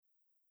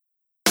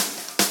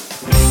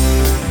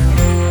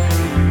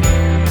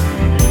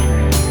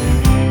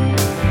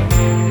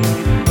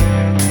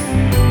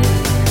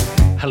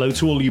Hello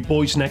to all you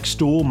boys next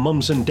door,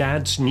 mums and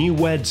dads, new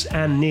weds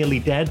and nearly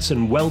deads,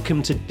 and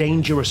welcome to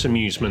Dangerous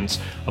Amusements,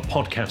 a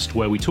podcast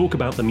where we talk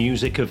about the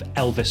music of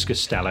Elvis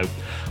Costello.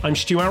 I'm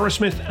Stu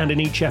Arrowsmith, and in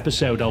each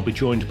episode I'll be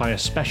joined by a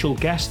special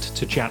guest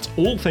to chat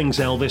all things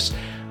Elvis,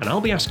 and I'll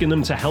be asking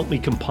them to help me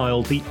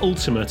compile the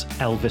ultimate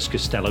Elvis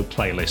Costello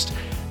playlist.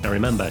 Now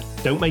remember,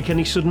 don't make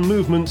any sudden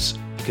movements,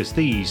 because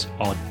these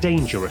are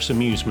dangerous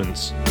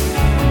amusements.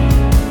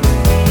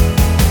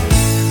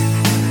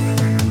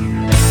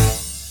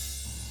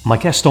 My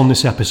guest on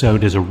this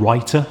episode is a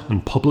writer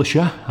and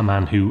publisher, a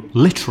man who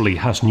literally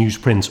has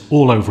newsprint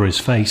all over his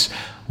face.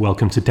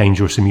 Welcome to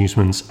Dangerous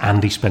Amusements,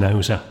 Andy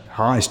Spinoza.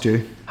 Hi,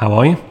 Stu. How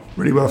are you?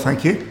 Really well,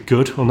 thank you.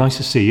 Good. Well, nice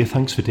to see you.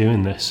 Thanks for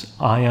doing this.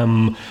 I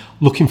am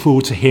looking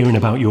forward to hearing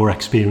about your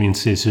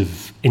experiences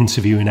of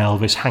interviewing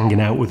Elvis,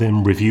 hanging out with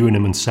him, reviewing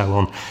him and so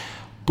on.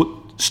 But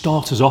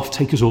start us off,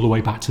 take us all the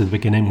way back to the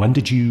beginning. When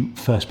did you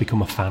first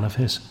become a fan of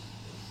his?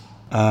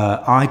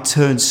 I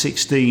turned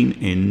 16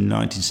 in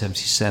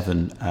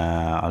 1977.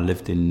 I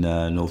lived in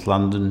North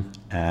London.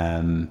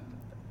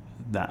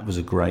 That was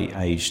a great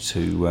age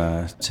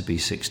to be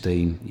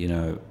 16. You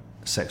know,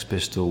 Sex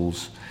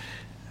Pistols,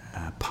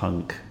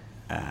 punk.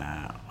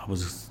 I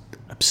was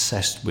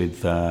obsessed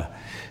with the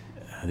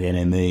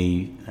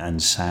NME and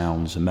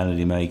Sounds and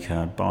Melody Maker.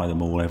 I'd buy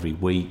them all every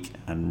week.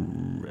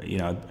 And, you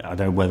know, I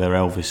don't know whether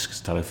Elvis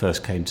Costello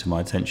first came to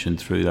my attention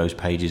through those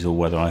pages or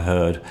whether I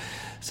heard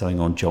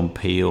something on John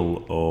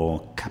Peel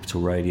or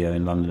Capital Radio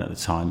in London at the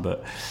time,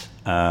 but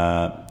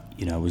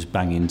you know, I was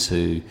banging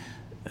to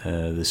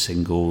the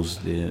singles,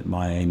 the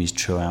My Aim Is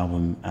True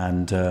album,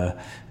 and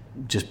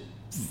just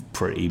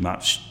pretty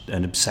much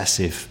an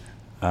obsessive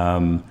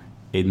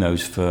in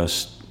those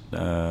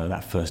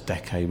that first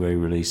decade where he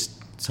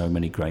released so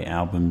many great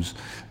albums.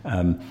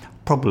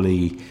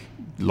 Probably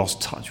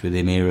lost touch with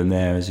him here and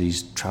there as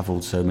he's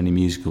travelled so many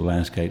musical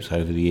landscapes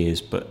over the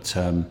years, but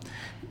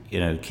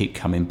you know, keep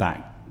coming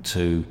back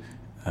to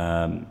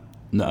not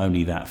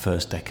only that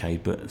first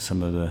decade, but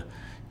some of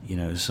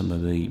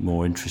the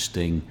more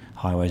interesting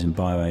highways and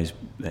byways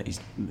that he's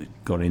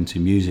got into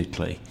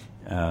musically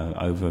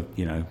over,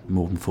 you know,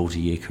 more than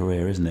 40-year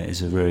career, isn't it?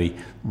 It's a very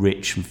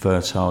rich and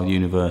fertile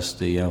universe,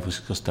 the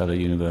Elvis Costello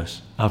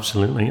universe.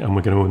 Absolutely, and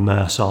we're going to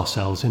immerse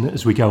ourselves in it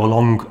as we go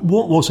along.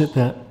 What was it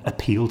that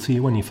appealed to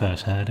you when you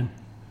first heard him?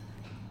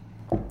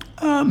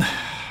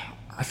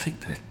 I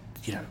think that,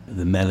 you know,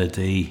 the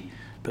melody,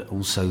 but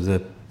also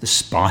the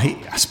spite,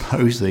 I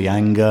suppose, the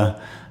anger.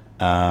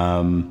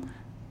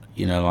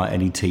 You know, like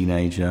any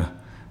teenager,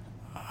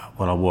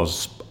 well, I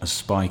was a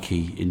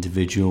spiky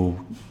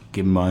individual,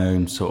 given my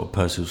own sort of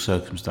personal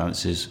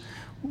circumstances,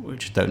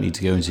 which I don't need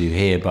to go into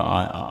here. But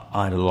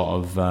I had a lot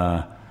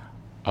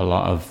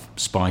of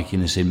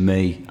spikiness in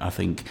me. I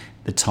think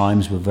the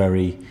times were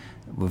very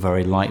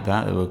like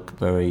that. They were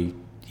very,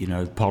 you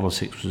know,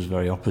 politics was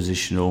very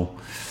oppositional,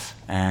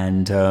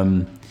 and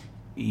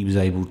he was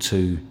able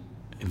to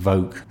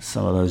evoke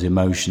some of those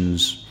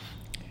emotions,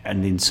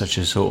 and in such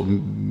a sort of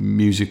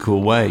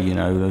musical way. You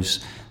know,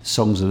 those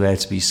songs are there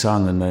to be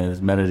sung, and the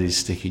melodies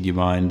stick in your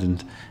mind.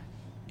 And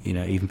you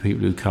know, even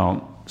people who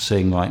can't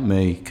sing like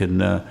me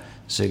can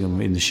sing them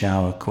in the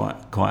shower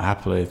quite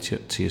happily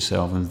to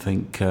yourself, and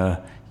think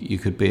you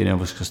could be an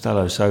Elvis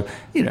Costello. So,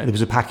 you know, there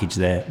was a package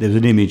there. There was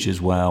an image as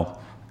well,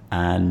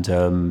 and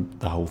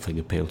the whole thing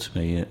appealed to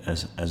me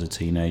as a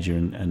teenager,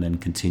 and then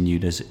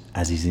continued as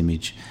his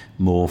image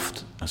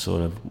morphed. I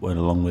sort of went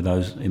along with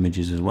those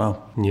images as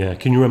well. Yeah.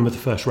 Can you remember the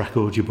first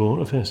record you bought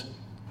of his?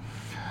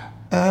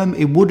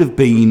 It would have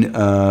been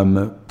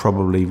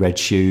probably Red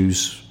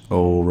Shoes,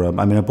 or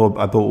I mean, I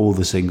bought all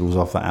the singles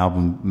off that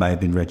album. May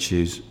have been Red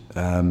Shoes.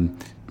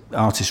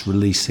 Artists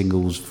released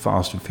singles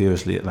fast and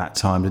furiously at that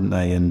time, didn't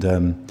they?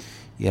 And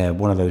yeah,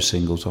 one of those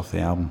singles off the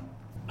album.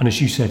 And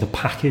as you say, the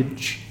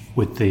package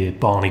with the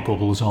Barney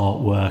Bubbles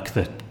artwork,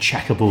 the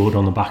checkerboard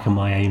on the back of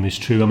My Aim Is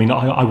True. I mean,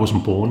 I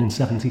wasn't born in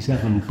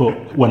 77,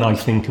 but when I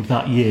think of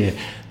that year,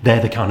 they're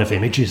the kind of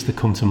images that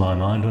come to my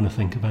mind when I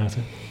think about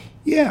it.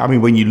 Yeah, I mean,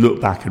 when you look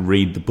back and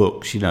read the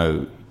books, you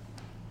know,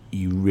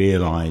 you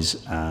realise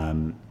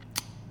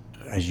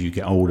as you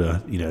get older,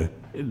 you know,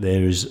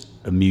 there is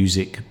a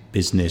music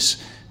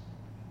business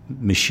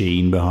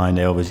machine behind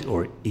Elvis,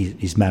 or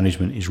his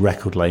management, his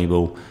record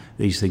label.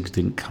 These things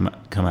didn't come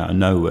out of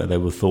nowhere. They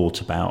were thought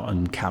about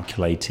and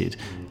calculated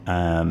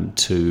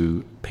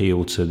to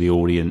appeal to the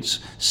audience,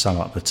 sum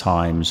up the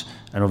times,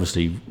 and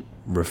obviously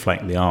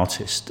reflect the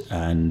artist,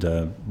 and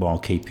while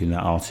keeping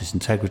that artist's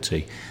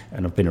integrity.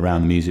 And I've been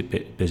around the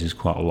music business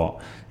quite a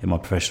lot in my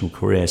professional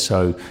career,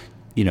 so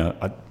you know,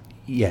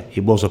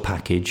 it was a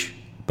package,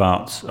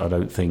 but I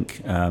don't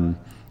think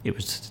it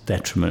was to the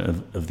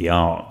detriment of the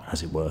art,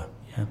 as it were.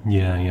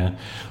 Yeah.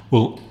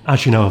 Well,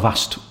 as you know, I've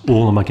asked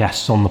all of my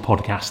guests on the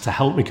podcast to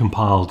help me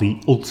compile the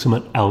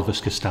ultimate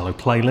Elvis Costello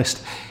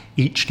playlist.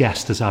 Each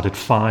guest has added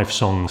 5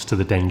 songs to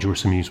the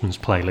Dangerous Amusements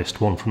playlist,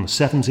 one from the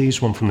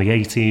 70s, one from the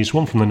 80s,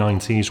 one from the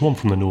 90s, one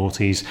from the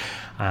noughties,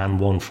 and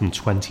one from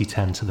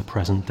 2010 to the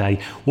present day.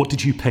 What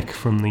did you pick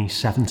from the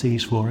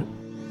 70s for it?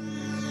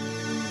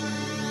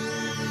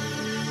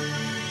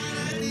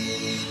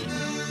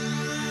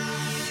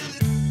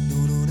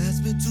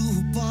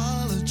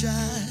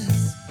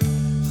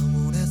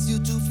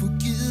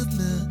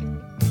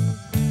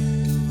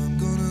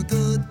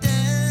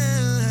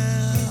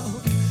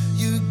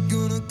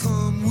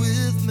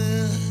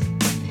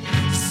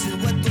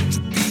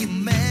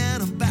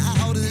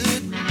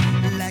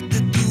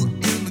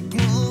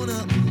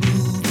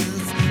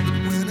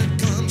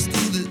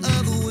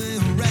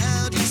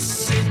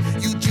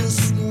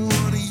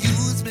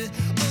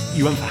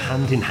 You went for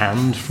Hand in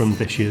Hand from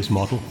this year's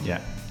model. Yeah,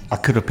 I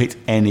could have picked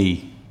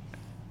any,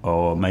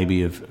 or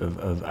maybe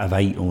of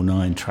 8 or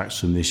 9 tracks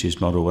from this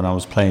year's model. When I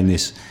was playing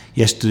this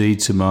yesterday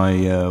to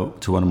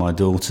one of my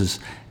daughters,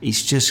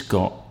 it's just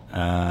got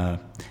a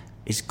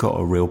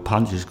real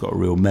punch. It's got a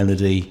real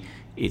melody.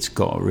 It's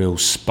got a real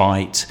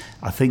spite.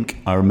 I think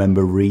I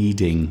remember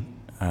reading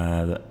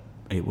that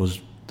it was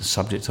the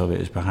subject of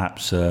it is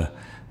perhaps a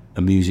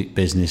music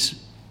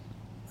business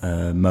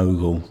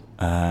mogul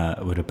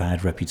with a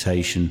bad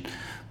reputation,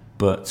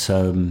 but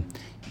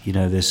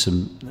there's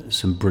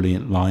some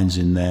brilliant lines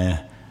in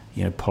there.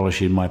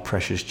 Polishing my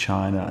precious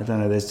china. I don't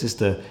know. There's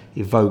just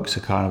evokes a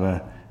kind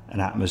of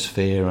an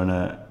atmosphere and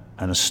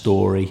a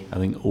story. I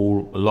think a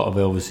lot of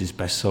Elvis's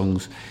best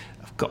songs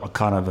have got a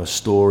kind of a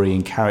story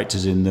and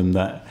characters in them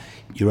that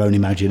your own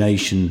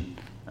imagination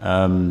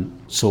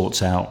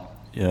sorts out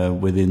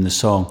within the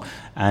song,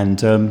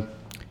 and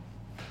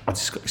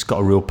it's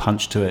got a real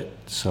punch to it.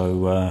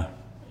 So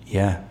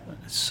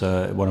it's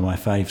one of my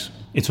faves.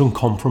 It's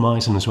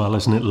uncompromising as well,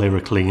 isn't it,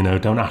 lyrically?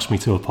 Don't ask me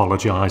to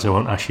apologise, I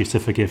won't ask you to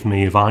forgive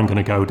me. If I'm going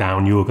to go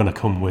down, you're going to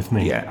come with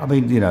me. Yeah, I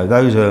mean,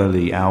 those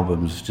early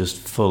albums just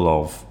full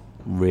of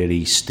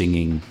really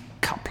stinging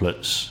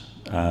couplets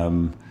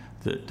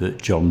that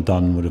John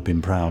Donne would have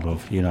been proud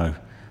of,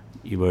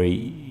 where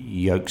he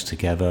yokes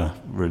together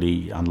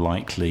really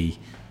unlikely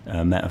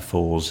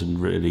metaphors and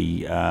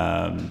really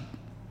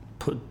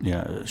put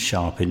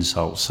sharp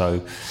insults.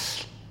 So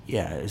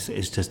yeah, it's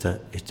just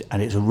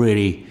and it's a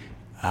really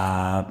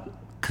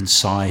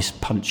concise,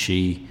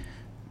 punchy,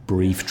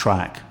 brief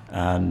track,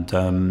 and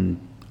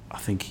I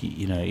think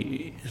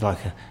it's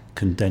like a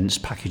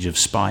condensed package of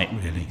spite,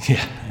 really.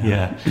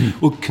 Yeah.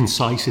 Well,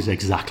 concise is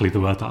exactly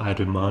the word that I had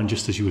in mind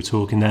just as you were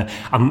talking there.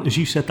 And as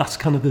you said, that's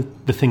kind of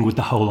the thing with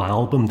the whole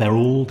album. They're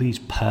all these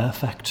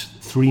perfect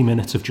 3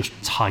 minutes of just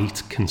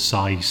tight,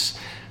 concise.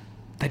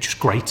 They're just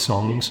great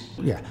songs.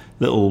 Yeah,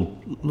 little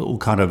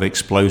kind of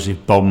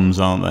explosive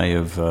bombs, aren't they,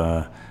 of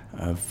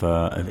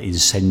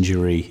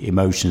incendiary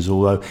emotions.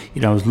 Although,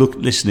 I was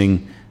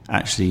listening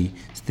actually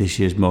to this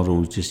year's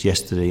model just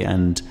yesterday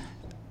and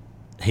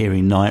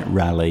hearing Night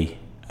Rally.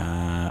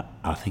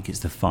 I think it's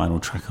the final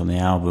track on the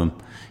album,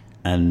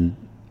 and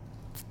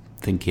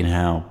thinking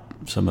how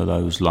some of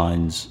those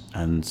lines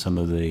and some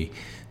of the,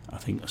 I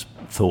think,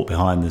 thought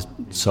behind the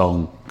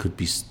song could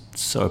be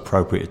so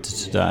appropriate to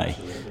today.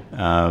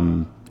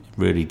 It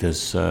really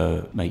does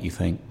make you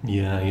think.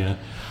 Yeah.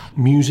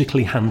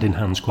 Musically, Hand in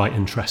Hand's quite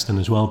interesting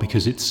as well,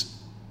 because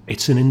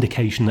it's an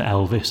indication that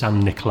Elvis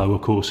and Nick Lowe,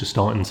 of course, are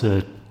starting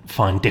to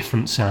find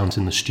different sounds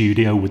in the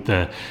studio with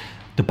the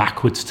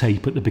backwards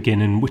tape at the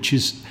beginning, which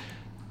is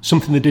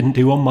something they didn't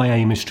do on My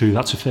Aim Is True.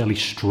 That's a fairly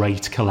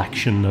straight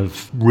collection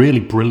of really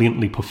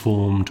brilliantly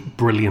performed,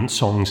 brilliant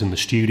songs in the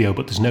studio,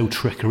 but there's no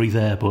trickery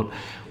there. But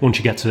once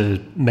you get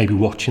to maybe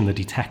watching The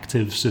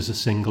Detectives as a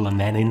single and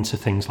then into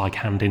things like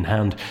Hand in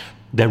Hand,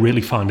 they're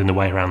really finding their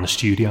way around the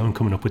studio and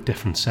coming up with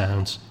different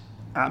sounds.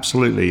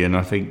 Absolutely, and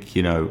I think,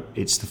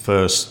 it's the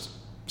first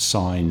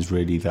signs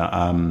really that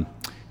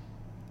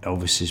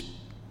Elvis is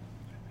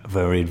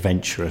very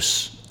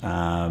adventurous,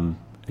 in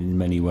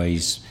many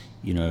ways,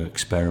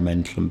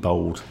 experimental and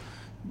bold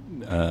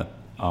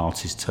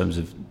artist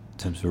in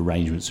terms of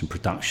arrangements and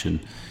production.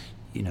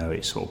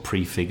 It sort of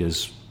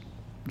prefigures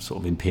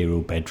sort of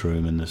Imperial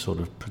Bedroom and the sort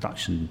of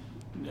production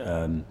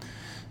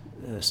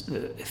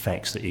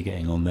effects that you're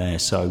getting on there.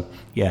 So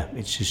yeah,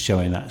 it's just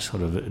showing that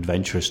sort of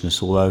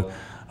adventurousness. Although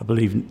I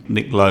believe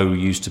Nick Lowe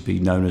used to be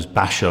known as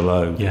Basher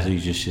Lowe, because he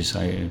just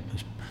say,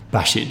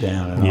 bash it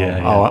down and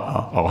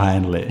I'll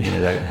handle it.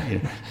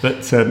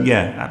 But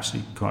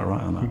absolutely quite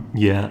right on that.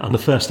 Yeah, and the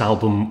first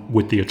album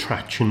with The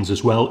Attractions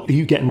as well. Are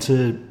you getting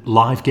to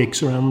live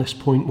gigs around this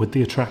point with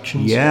The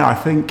Attractions? Yeah, I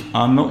think,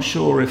 I'm not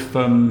sure if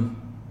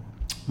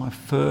my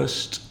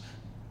first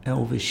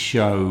Elvis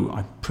show,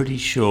 I'm pretty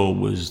sure,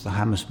 was the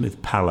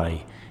Hammersmith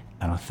Palais,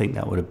 and I think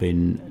that would have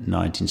been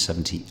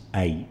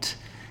 1978.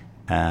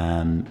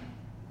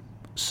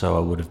 So I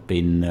would have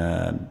been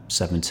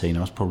 17. I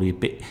was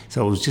probably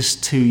I was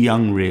just too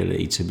young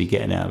really to be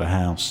getting out of the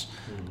house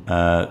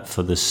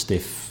for the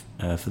Stiffs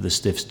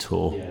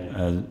tour,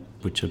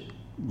 which I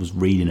was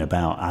reading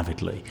about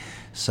avidly.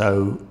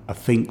 So I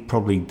think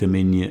probably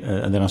Dominion,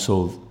 and then I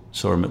saw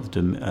him at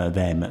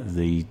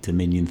the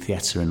Dominion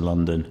Theatre in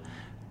London,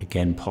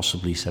 again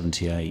possibly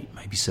 78,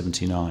 maybe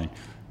 79.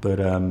 But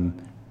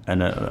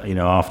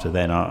after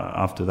that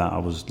I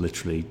was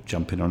literally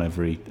jumping on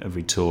every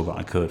tour that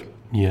I could.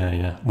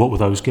 Yeah. What were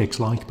those gigs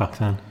like back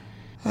then?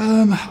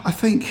 I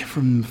think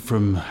from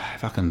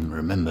if I can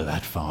remember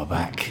that far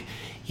back,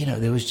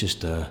 there was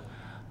just a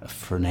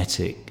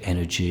frenetic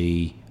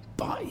energy,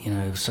 but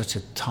such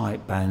a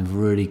tight band,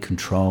 really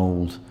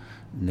controlled.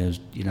 And there's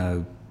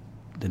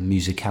the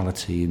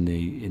musicality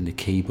in the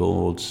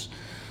keyboards,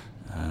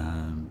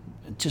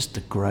 just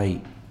a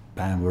great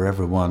band where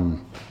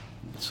everyone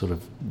sort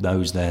of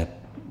knows their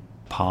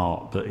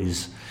part, but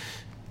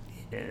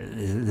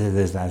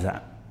there's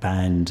that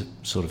band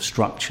sort of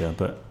structure,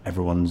 but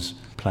everyone's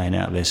playing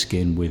out their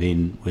skin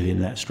within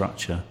that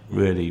structure.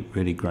 Really,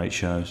 really great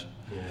shows.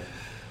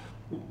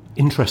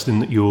 Interesting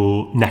that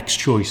your next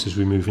choice as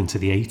we move into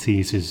the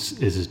 80s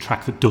is a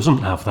track that doesn't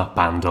have that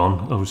band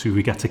on. Obviously,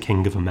 we get to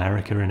King of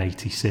America in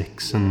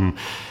 86, and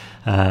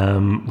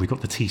we've got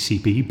the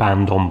TCB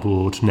band on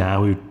board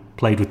now, who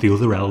played with the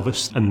other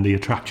Elvis, and the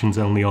Attraction's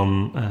only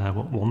on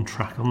one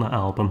track on that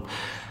album.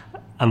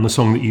 And the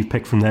song that you've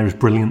picked from there is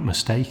Brilliant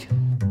Mistake.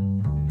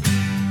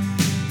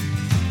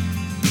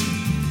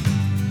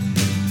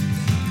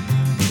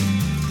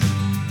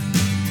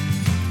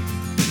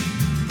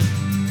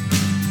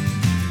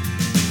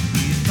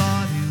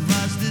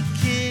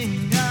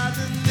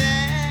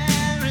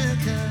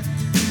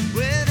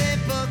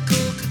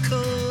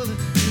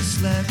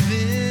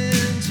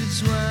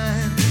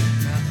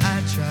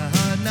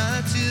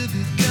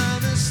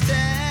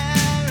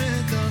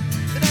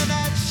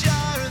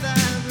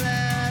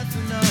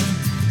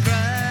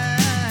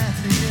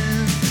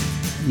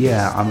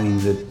 Yeah, I mean,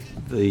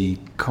 the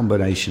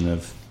combination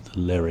of the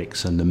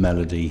lyrics and the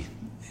melody,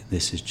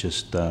 this is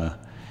just,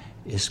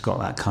 it's got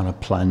that kind of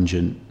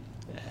plangent,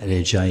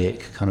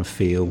 elegiac kind of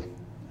feel,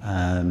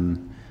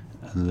 and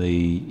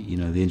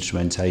the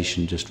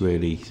instrumentation just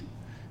really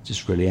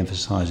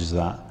emphasises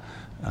that.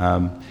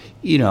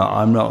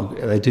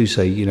 They do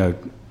say,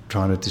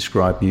 trying to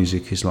describe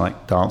music is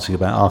like dancing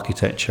about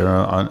architecture,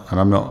 and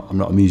I'm not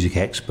a music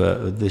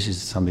expert. This is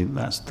something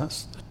that's a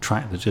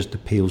track that just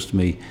appeals to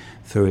me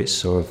through its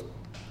sort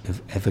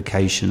of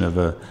evocation of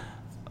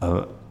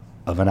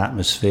an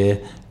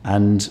atmosphere,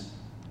 and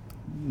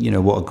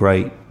what a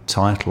great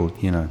title,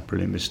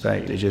 Brilliant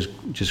Mistake. It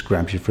just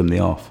grabs you from the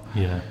off.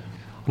 Yeah.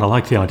 And I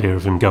like the idea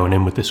of him going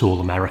in with this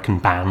all-American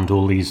band,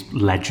 all these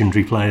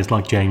legendary players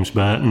like James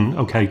Burton.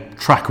 Okay,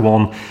 track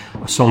one,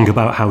 a song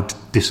about how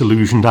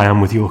disillusioned I am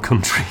with your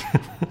country.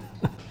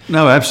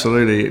 No,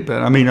 absolutely.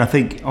 But I mean, I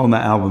think on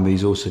that album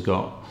he's also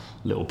got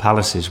Little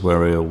Palaces,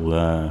 where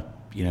he'll,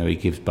 he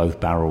gives both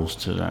barrels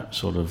to that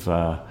sort of,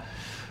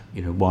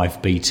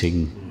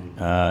 wife-beating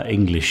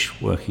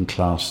English working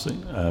class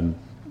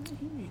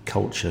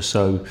culture.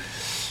 So,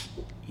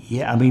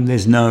 yeah, I mean,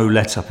 there's no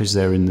let-up, is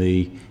there, in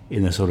the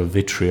sort of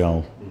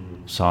vitriol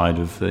side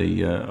of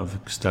the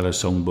Costello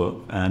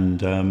songbook,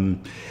 and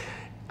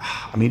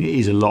I mean, it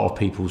is a lot of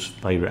people's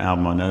favourite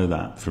album. I know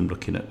that from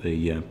looking at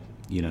the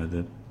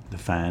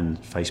fan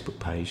Facebook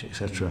page,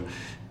 etc.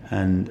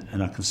 And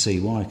I can see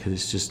why,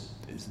 because there's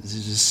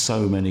just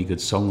so many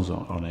good songs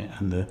on it,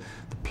 and the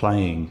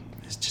playing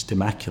is just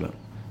immaculate.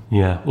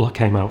 Yeah, well, it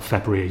came out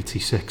February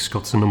 86,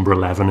 got to number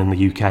 11 in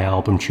the UK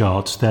album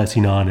charts,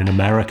 39 in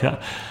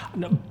America.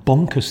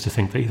 Bonkers to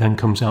think that he then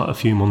comes out a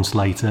few months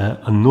later,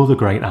 another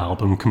great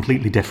album,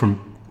 completely different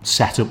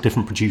setup,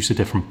 different producer,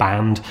 different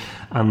band,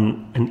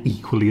 and an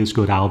equally as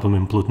good album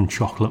in Blood and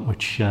Chocolate,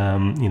 which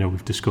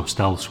we've discussed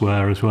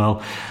elsewhere as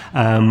well.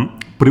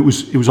 But it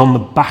was on the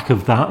back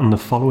of that and the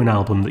following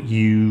album that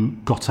you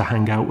got to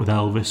hang out with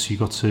Elvis. You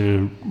got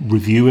to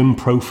review him,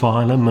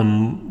 profile him,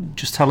 and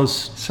just tell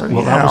us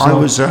what that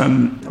was like.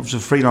 I was a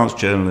freelance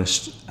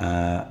journalist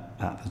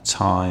at the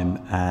time,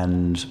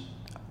 and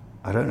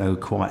I don't know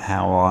quite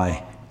how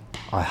I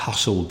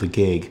hustled the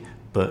gig,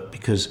 but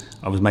because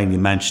I was mainly a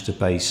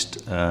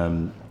Manchester-based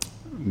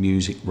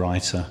music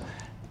writer,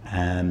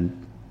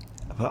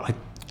 but I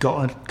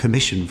got a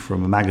commission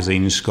from a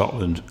magazine in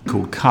Scotland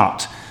called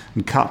Cut,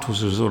 and Cut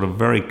was a sort of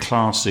very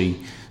classy,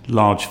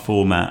 large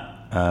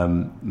format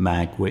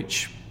mag,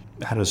 which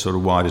had a sort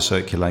of wider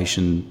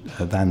circulation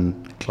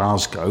than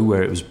Glasgow,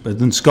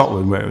 than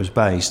Scotland, where it was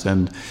based,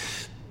 and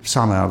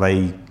somehow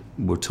they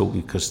were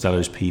talking to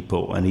Costello's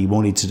people, and he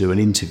wanted to do an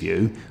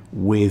interview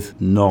with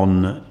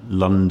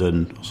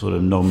non-London, sort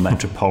of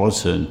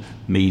non-metropolitan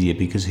media,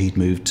 because he'd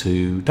moved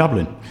to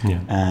Dublin.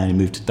 Yeah. And he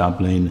moved to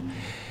Dublin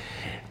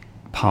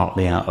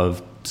partly out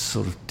of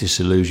sort of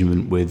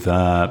disillusionment with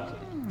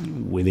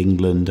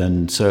England,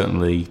 and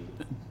certainly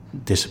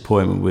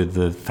disappointment with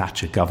the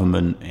Thatcher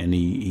government, and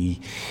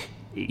he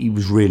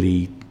was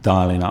really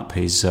dialing up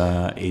his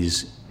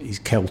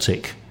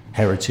Celtic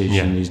heritage,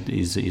 yeah, and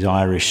his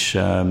Irish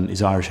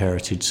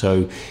heritage.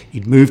 So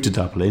he'd moved to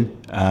Dublin.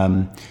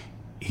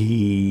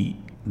 He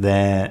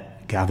there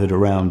gathered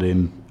around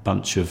him a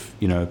bunch of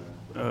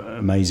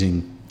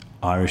amazing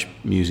Irish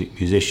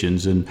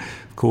musicians, and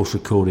of course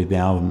recorded the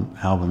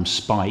album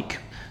Spike.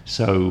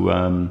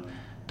 So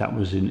that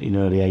was in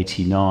early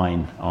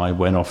 '89. I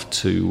went off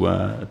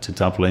to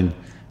Dublin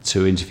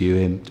to interview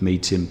him, to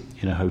meet him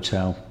in a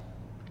hotel,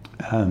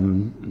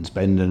 and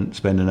spend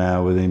an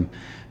hour with him,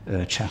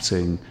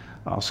 chatting,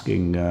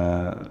 asking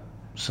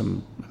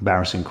some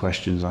embarrassing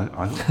questions I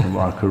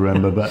can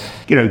remember, but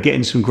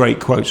getting some great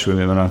quotes from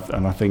him, and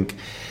I think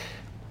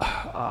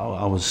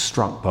I was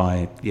struck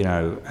by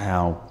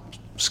how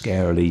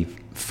scarily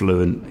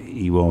fluent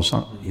he was,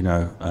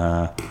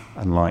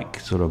 unlike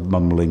sort of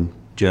mumbling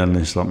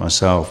journalists like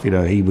myself.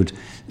 He would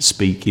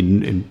speak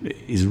in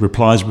his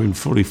replies were in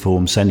fully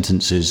formed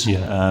sentences,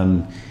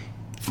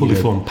 fully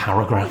formed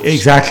paragraphs,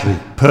 exactly,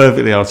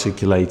 perfectly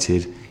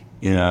articulated,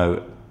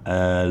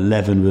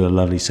 Levin with a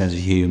lovely sense of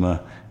humour,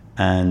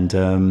 and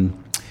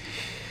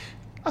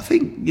I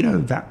think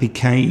that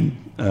became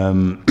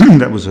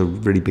that was a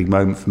really big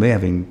moment for me,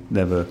 having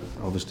never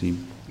obviously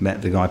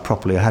met the guy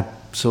properly. I had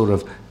sort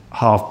of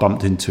half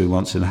bumped into him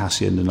once in a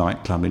Hacienda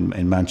nightclub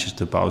in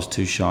Manchester, but I was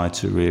too shy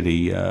to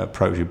really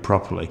approach him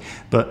properly.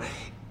 But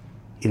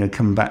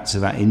coming back to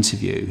that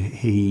interview,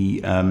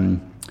 he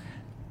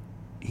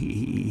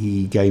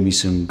gave me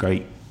some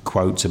great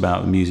quotes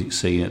about the music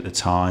scene at the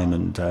time,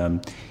 and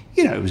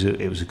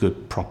it was a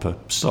good, proper,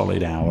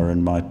 solid hour,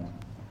 and my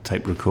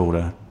tape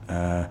recorder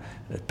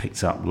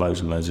picked up loads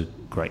and loads of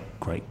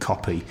great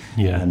copy,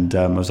 and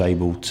I was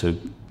able to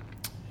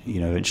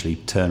eventually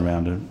turn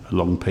around a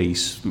long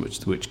piece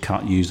which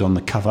cut used on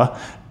the cover,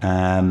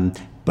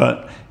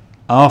 but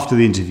after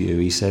the interview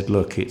he said,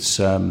 look, it's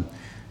do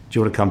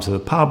you want to come to the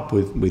pub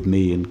with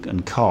me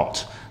and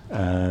Cot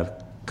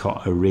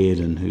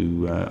O'Riordan,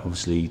 who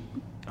obviously,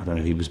 I don't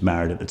know if he was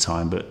married at the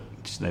time, but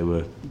they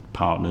were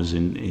partners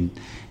in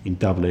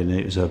Dublin.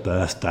 It was her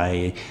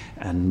birthday,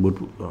 and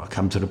would I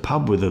come to the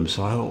pub with them?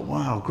 So I thought,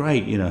 wow,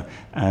 great,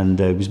 and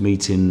I was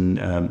meeting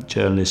a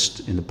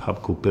journalist in the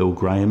pub called Bill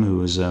Graham, who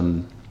was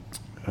a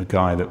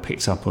guy that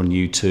picked up on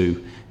U2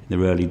 in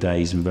the early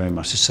days and very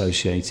much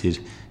associated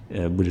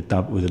with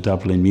the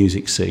Dublin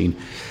music scene.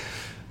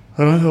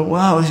 And I thought,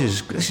 wow,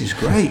 this is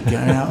great,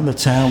 going out in the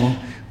town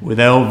with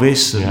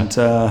Elvis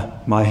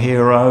and my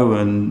hero,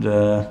 and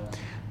we're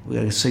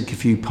going to sink a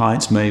few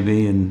pints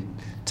maybe and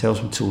tell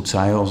some tall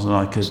tales, and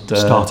I could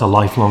start a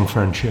lifelong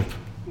friendship.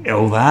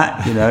 All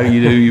that,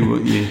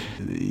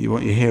 you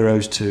want your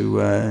heroes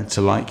to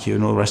like you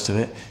and all the rest of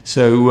it.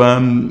 So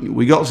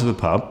we got to the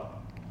pub,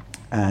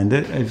 and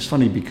it was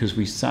funny because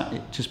we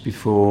sat just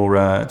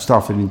before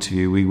starting the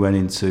interview. We went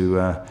into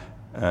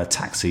a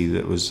taxi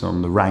that was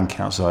on the rank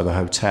outside the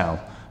hotel,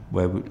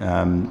 where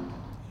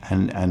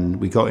and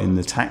we got in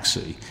the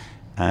taxi,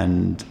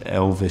 and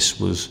Elvis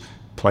was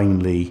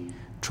plainly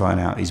trying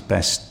out his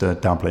best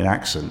Dublin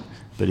accent,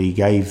 but he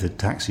gave the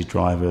taxi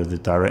driver the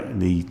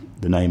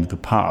name of the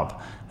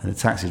pub, and the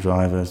taxi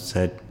driver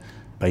said,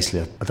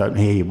 basically, I don't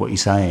hear what you're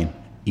saying.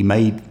 He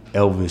made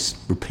Elvis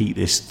repeat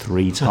this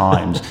 3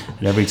 times,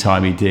 and every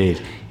time he did,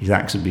 his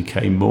accent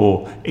became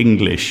more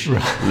English,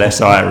 less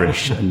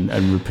Irish, and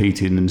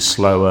repeating in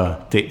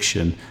slower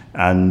diction.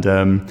 And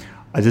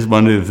I just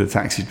wondered if the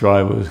taxi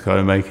driver was kind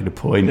of making a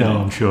point. No,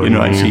 I'm sure you're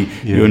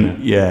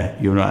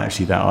not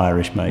actually that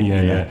Irish,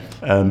 mate.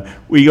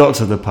 We got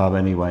to the pub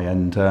anyway,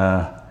 and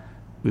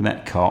we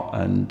met Cot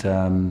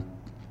and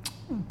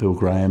Bill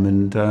Graham,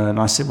 and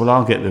I said, well,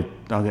 I'll get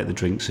the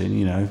drinks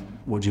in.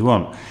 What do you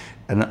want?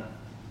 And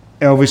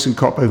Elvis and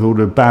Cot both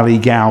ordered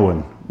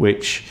Ballygowan,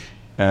 which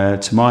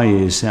to my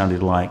ears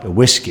sounded like a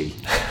whiskey.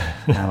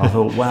 And I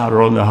thought, wow,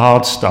 they're on the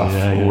hard stuff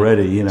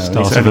already.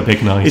 Start of a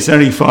big night. It's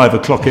only 5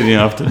 o'clock in the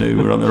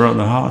afternoon. They're on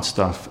the hard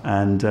stuff.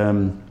 And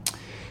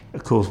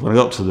of course, when I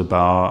got to the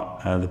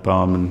bar, the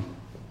barman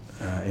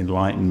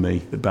enlightened me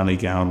that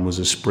Ballygowan was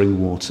a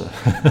spring water,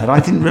 and I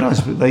didn't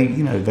realise that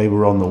they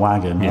were on the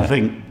wagon. I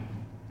think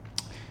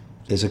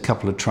there's a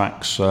couple of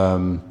tracks.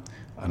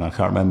 And I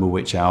can't remember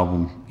which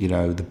album,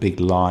 The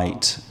Big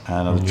Light,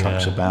 and other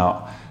tracks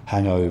about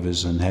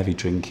hangovers and heavy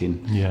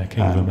drinking. Yeah,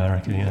 King of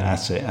America,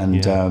 That's it.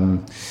 And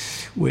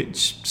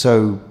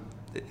so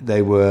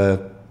they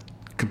were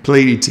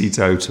completely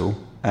teetotal,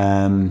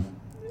 and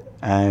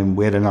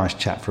we had a nice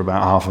chat for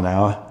about half an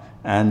hour,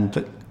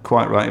 but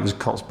quite right, it was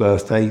Cot's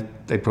birthday.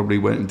 They probably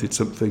went and did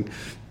something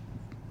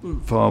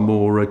far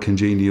more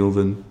congenial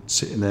than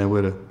sitting there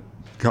with a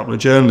couple of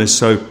journalists.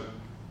 So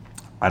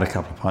I had a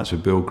couple of pints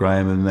with Bill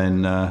Graham, and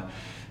then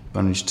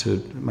managed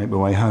to make my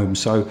way home.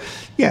 So,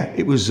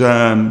 it was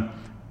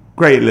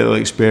great little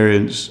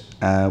experience.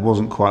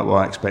 Wasn't quite what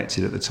I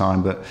expected at the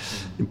time, but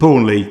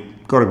importantly,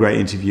 got a great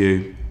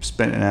interview.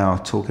 Spent an hour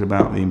talking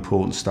about the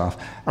important stuff.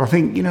 And I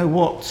think,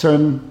 what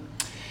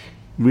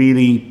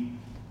really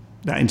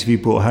that interview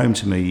brought home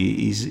to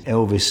me is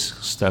Elvis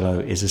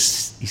Costello he's a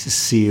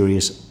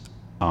serious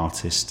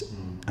artist,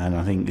 and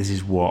I think this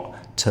is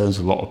what turns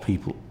a lot of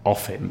people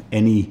off him.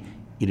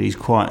 He's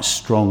quite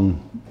strong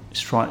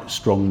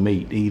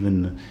meat.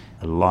 Even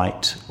a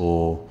light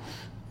or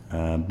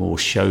more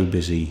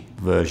show-busy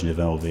version of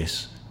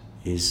Elvis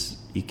is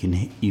you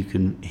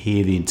can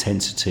hear the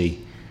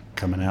intensity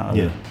coming out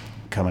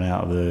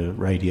of the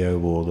radio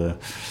or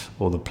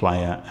the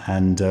player,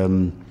 and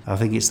I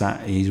think it's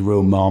that he's a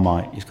real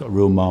Marmite. He's got a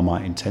real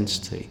Marmite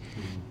intensity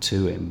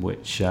to him,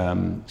 which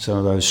some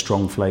of those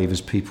strong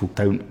flavours people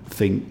don't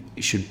think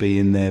should be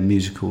in their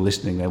musical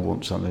listening. They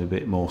want something a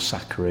bit more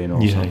saccharine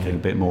or something a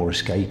bit more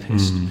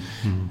escapist.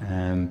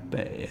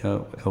 But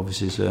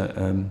Elvis is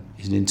an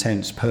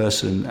intense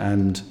person,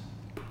 and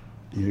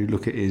you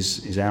look at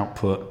his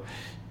output.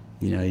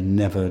 He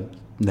never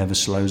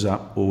slows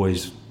up.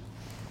 Always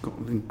got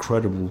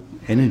incredible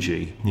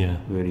energy.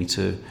 Really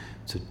to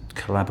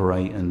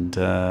collaborate and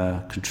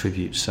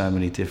contribute so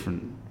many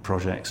different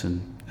projects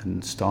and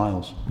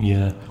styles.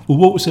 Yeah. Well,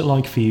 what was it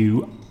like for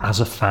you as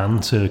a fan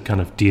to kind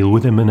of deal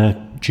with him in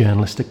a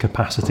journalistic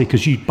capacity?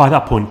 Because by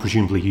that point,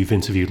 presumably, you've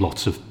interviewed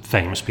lots of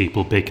famous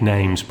people, big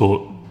names,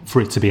 but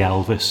for it to be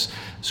Elvis,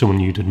 someone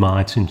you'd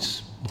admired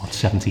since,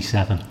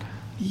 77?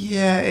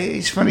 Yeah,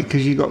 it's funny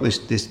because you got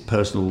this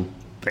personal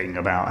thing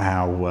about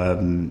how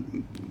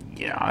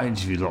I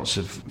interviewed lots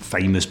of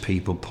famous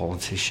people,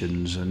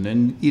 politicians, and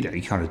then you're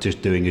kind of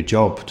just doing a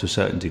job to a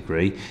certain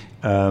degree.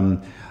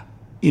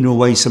 In a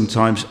way,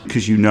 sometimes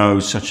because you know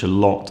such a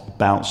lot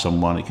about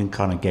someone, it can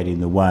kind of get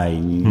in the way,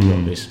 and you've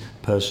got this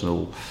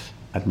personal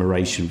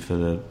admiration for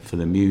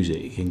the music.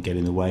 It can get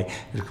in the way.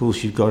 And of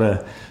course, you've got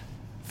a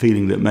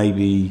feeling that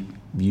maybe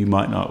you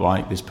might not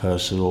like this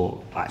person,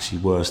 or actually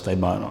worse, they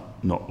might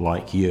not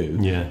like you.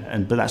 Yeah.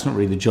 But that's not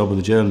really the job of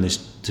the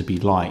journalist, to be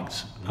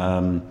liked.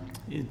 The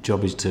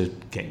job is to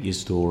get your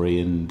story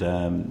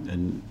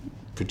and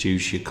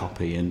produce your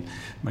copy and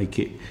make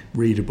it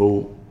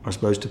readable, I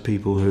suppose, to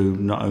people who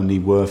not only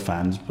were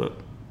fans but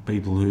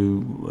people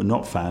who are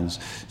not fans.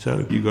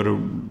 So you've got a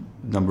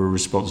number of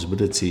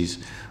responsibilities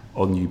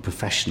on you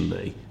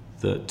professionally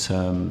that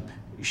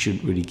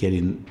shouldn't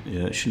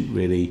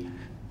really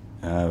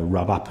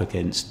rub up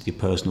against your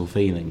personal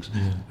feelings.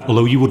 Yeah.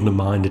 Although you wouldn't have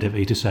minded if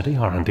he'd have said, "Hey,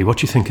 Andy, what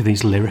do you think of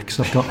these lyrics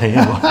I've got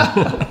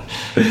here?"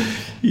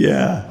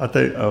 Yeah, I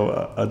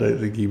don't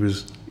think he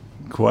was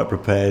quite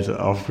prepared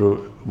after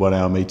 1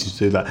 hour meeting to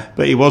do that.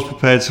 But he was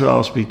prepared to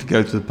ask me to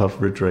go to the pub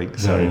for a drink.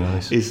 So very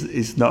nice.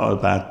 It's not a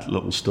bad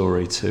little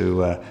story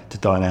to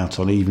dine out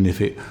on, even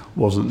if it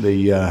wasn't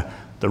the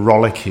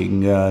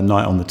rollicking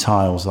night on the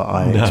tiles that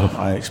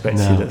I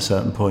expected at a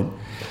certain point.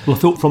 Well, I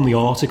thought from the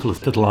article,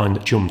 the line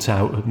that jumped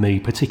out at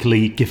me,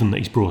 particularly given that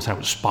he's brought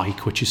out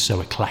Spike, which is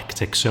so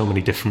eclectic, so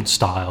many different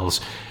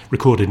styles,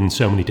 recorded in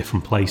so many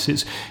different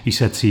places. He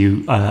said to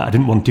you, I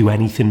didn't want to do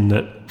anything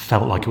that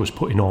felt like it was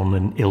putting on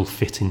an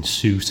ill-fitting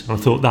suit. And I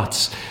thought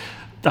that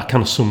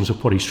kind of sums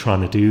up what he's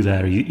trying to do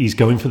there. He's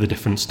going for the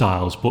different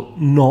styles, but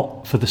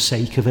not for the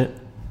sake of it.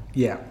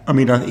 Yeah. I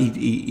mean,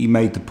 he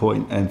made the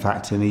point, in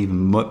fact, an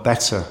even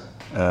better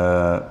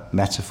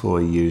metaphor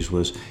he used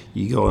was,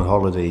 you go on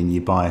holiday and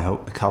you buy a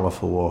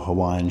colourful or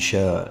Hawaiian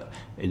shirt,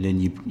 and then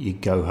you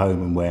go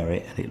home and wear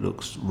it and it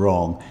looks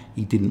wrong.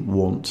 He didn't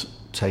want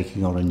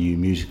taking on a new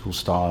musical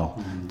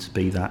style to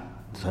be that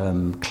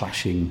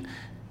clashing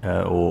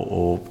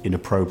or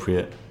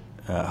inappropriate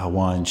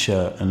Hawaiian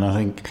shirt. And I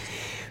think,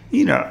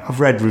 I've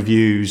read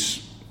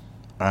reviews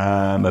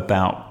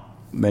about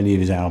many of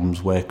his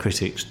albums where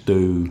critics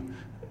do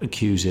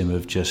accuse him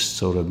of just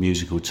sort of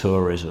musical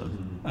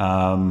tourism.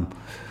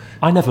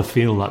 I never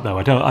feel that, though.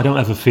 I don't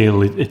ever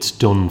feel it's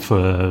done for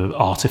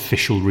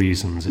artificial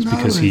reasons. It's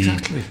because he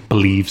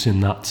believes in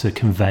that to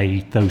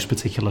convey those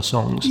particular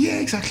songs. Yeah,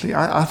 exactly.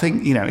 I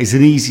think it's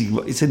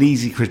an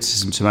easy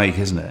criticism to make,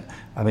 isn't it?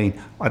 I mean,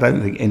 I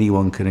don't think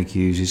anyone can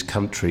accuse his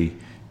country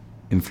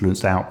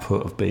influenced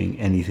output of being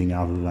anything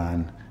other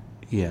than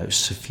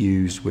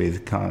suffused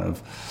with kind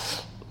of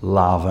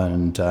love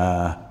and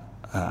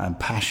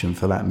passion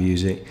for that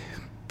music.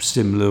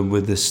 Similar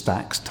with the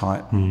Stax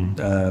type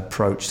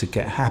approach to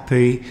Get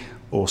Happy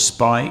or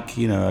Spike.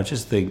 I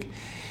just think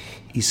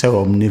he's so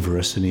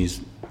omnivorous in his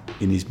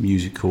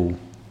musical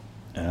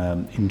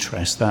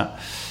interest that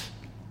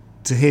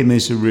to him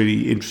it's a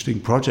really interesting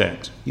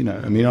project. I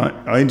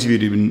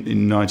interviewed him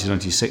in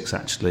 1996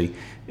 actually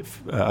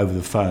over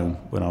the phone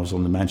when I was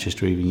on the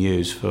Manchester Evening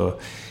News for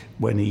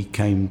when he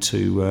came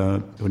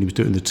to when he was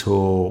doing the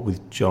tour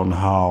with John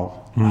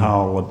Hull,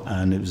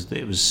 and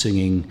it was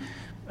singing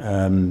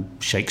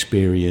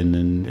Shakespearean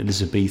and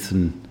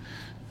Elizabethan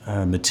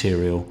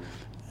material,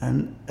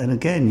 and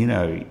again,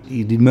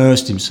 he'd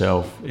immersed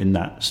himself in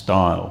that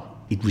style.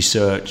 He'd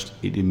researched,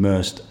 he'd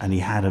immersed, and he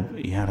had a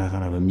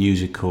kind of a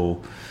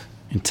musical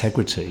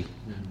integrity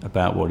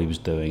about what he was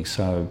doing.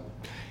 So,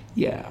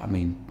 yeah, I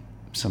mean,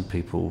 some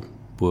people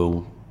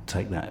will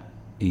take that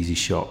easy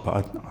shot,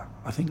 but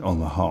I think on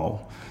the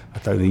whole, I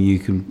don't think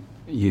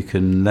you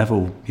can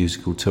level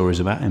musical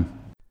tourism at him.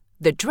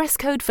 The dress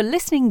code for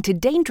listening to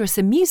Dangerous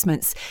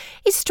Amusements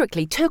is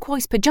strictly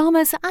turquoise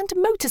pyjamas and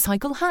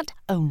motorcycle hat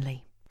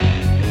only.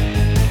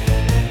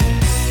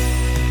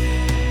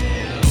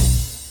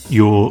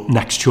 Your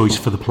next choice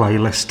for the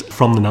playlist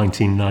from the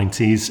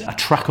 1990s, a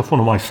track off one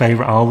of my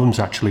favourite albums,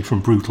 actually, from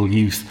Brutal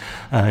Youth.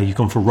 You've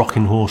gone for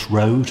Rocking Horse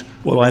Road.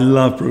 Well, I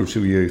love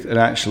Brutal Youth, and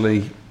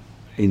actually,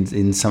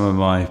 in some of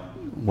my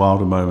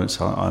wilder moments,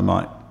 I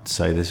might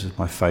say this is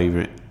my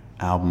favourite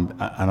album,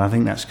 and I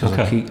think that's because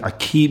I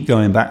keep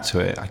going back to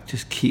it. I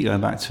just keep going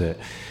back to it.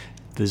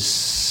 There's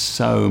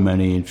so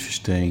many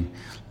interesting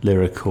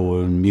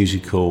lyrical and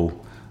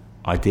musical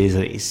ideas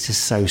that it's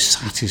just so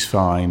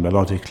satisfying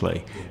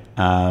melodically.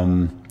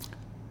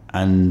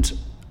 And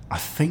I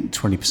think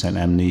 20%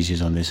 Amnesia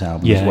is on this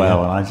album as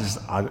well.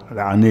 Yeah. And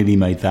I nearly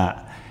made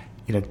that,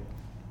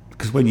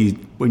 because when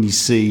you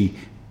see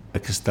a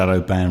Costello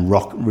band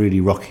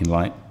really rocking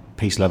like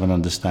Peace, Love and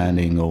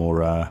Understanding,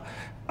 or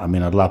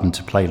I'd love them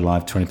to play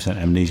live 20%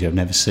 Amnesia. I've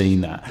never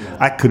seen that. Yeah.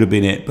 That could have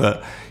been it,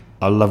 but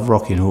I love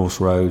Rocking Horse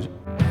Road.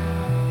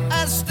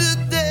 I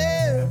stood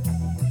there,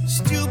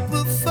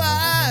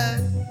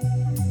 stupefied.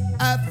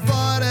 I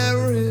thought I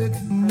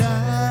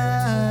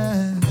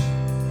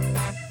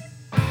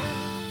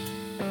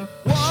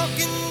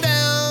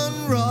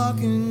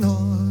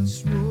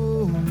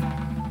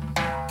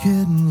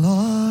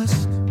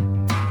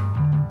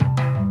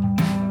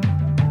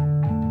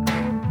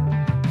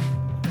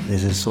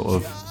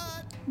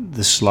of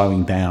the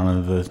slowing down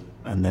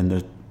and then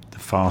the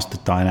faster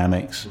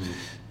dynamics.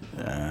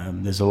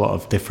 There's a lot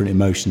of different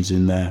emotions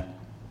in there.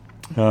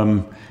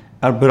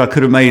 But I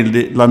could have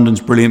made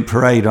London's Brilliant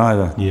Parade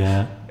either.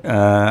 Yeah.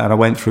 And I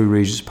went through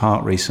Regent's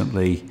Park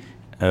recently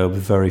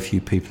with very few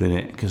people in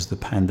it because of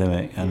the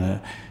pandemic, and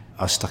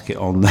I stuck it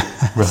on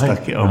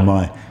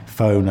my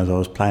phone as I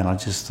was playing. I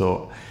just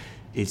thought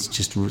it's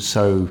just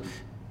so,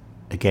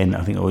 again,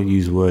 I think I'll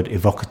use the word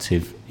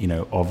evocative,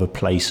 of a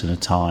place and a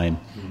time,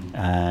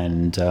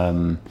 and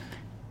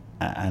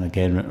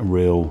again, a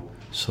real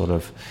sort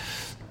of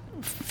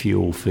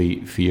fuel for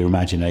your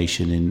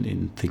imagination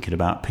in thinking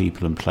about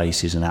people and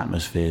places and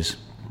atmospheres.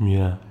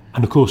 Yeah.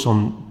 And of course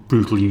on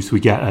Brutal Youth we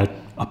get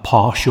a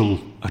partial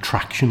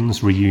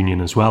Attractions reunion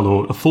as well,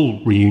 or a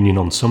full reunion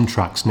on some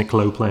tracks, Nick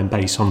Lowe playing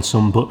bass on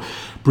some, but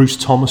Bruce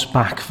Thomas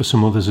back for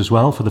some others as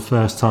well for the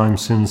first time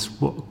since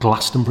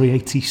Glastonbury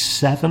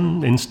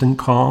 87, Instant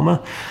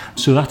Karma.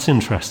 So that's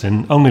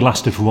interesting. Only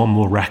lasted for one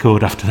more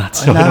record after that.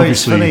 So I know,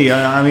 it's funny.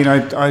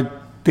 I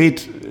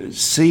did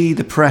see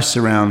the press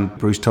around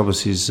Bruce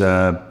Thomas's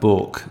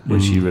book,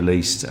 which he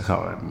released. I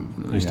can't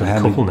remember. He's done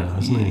a couple now,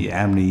 hasn't he?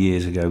 How many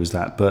years ago was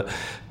that? But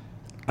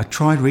I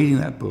tried reading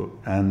that book,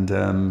 and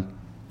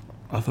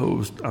I thought it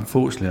was.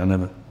 Unfortunately, I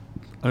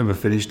never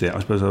finished it. I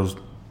suppose I was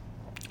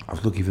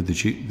looking for the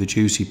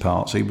juicy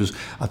parts. I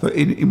thought,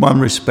 in one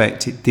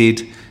respect, it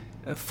did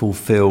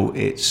fulfil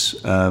its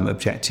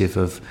objective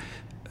of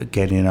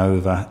getting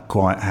over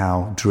quite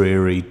how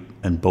dreary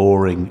and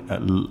boring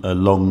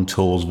long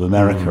tours of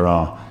America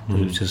are. It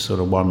was just sort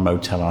of one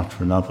motel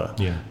after another.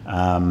 Yeah.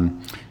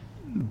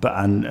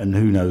 But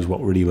who knows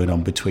what really went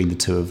on between the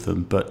two of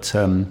them. But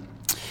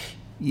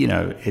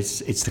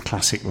it's the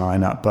classic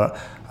lineup. But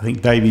I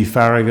think Davey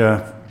Farragher,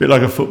 a bit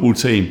like a football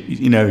team.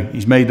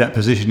 He's made that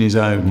position his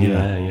own.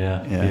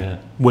 Yeah.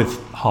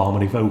 With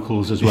harmony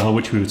vocals as well,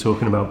 which we were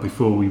talking about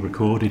before we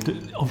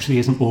recorded. Obviously,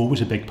 isn't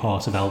always a big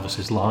part of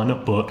Elvis's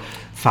lineup, but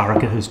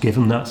Farragher has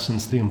given that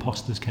since the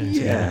Imposters came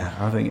together. Yeah,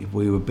 I think if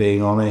we were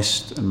being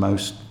honest, and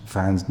most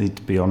fans need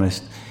to be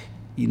honest,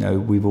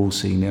 we've all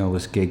seen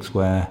Elvis gigs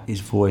where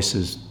his voice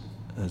has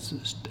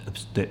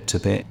dipped a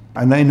bit.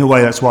 And in a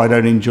way, that's why I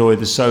don't enjoy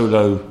the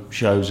solo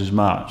shows as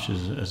much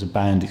as a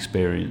band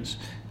experience,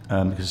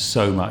 because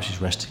so much is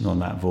resting on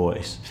that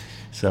voice.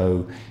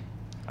 So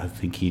I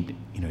think he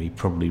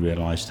probably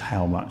realised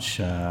how much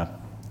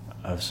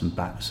of some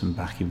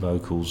backing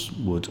vocals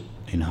would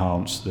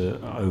enhance the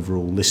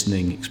overall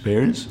listening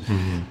experience.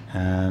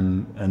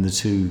 And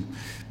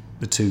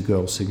the two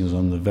girl singers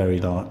on the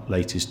very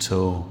latest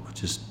tour were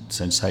just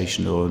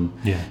sensational, and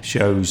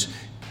shows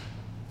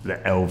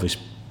that Elvis,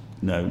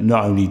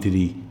 not only did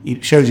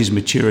it shows his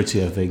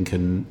maturity, I think,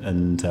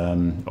 and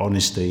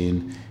honesty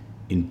in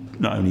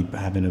not only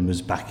having them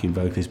as backing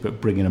vocalists,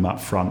 but bringing them up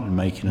front and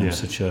making them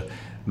such a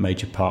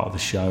major part of the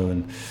show,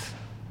 and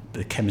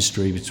the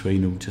chemistry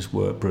between them just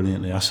worked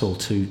brilliantly. I saw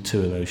two of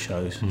those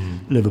shows,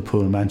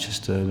 Liverpool and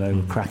Manchester. They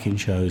were cracking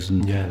shows,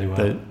 and they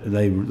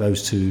were.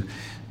 Those two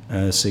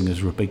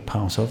singers were a big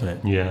part of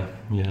it. Yeah.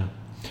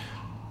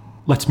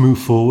 Let's move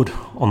forward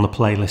on the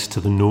playlist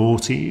to the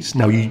noughties.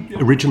 Now, you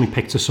originally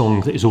picked a song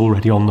that is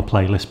already on the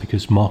playlist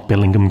because Mark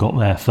Billingham got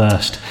there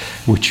first,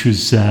 which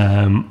was,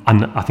 and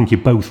I think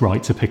you're both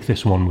right to pick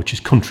this one, which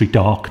is Country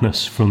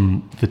Darkness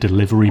from The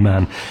Delivery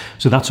Man.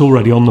 So that's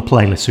already on the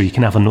playlist, so you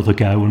can have another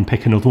go and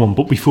pick another one.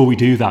 But before we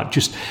do that,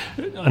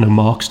 I know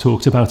Mark's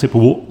talked about it, but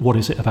what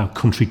is it about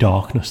Country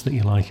Darkness that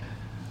you like?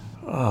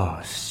 Oh,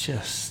 it's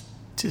just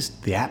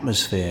the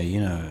atmosphere,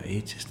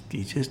 he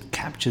just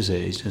captures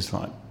it. It's just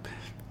like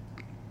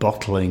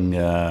bottling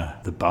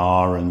the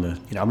bar and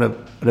I've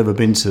never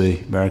been to the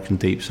American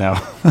Deep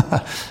South,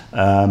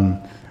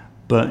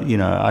 but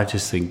I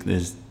just think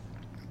there's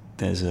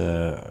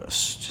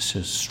just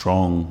a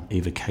strong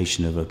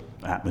evocation of an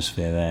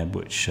atmosphere there,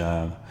 which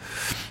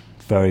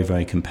very,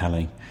 very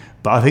compelling.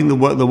 But I think the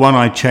one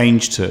I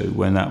changed to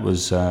when that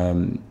was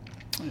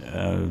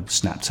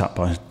snapped up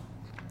by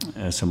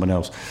someone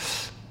else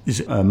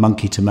is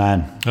Monkey to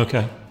Man.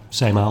 Okay,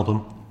 same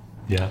album.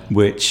 Yeah,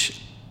 which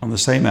on the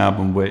same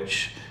album,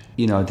 which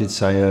I did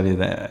say earlier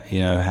that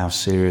how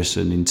serious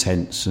and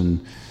intense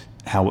and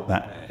how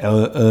that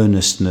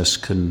earnestness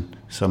can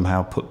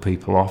somehow put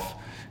people off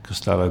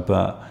Costello,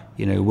 but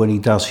when he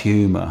does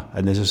humour,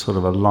 and there's a sort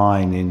of a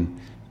line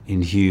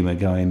in humour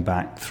going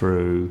back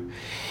through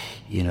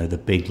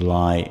The Big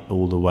Light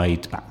all the way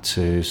back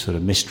to sort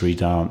of Mystery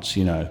Dance.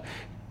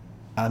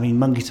 I mean,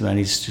 Monkey to Man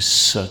is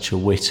just such a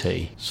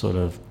witty sort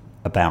of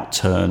about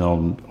turn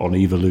on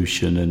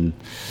evolution, and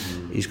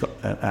he's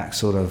got that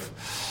sort of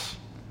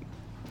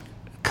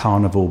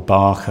Carnival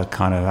Barker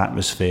kind of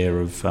atmosphere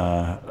of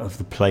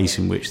the place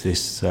in which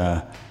these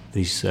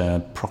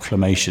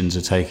proclamations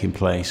are taking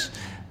place.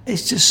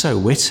 It's just so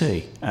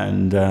witty,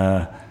 and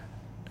the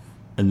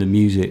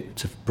music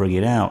to bring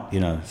it out,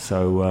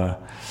 So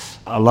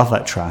I love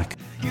that track.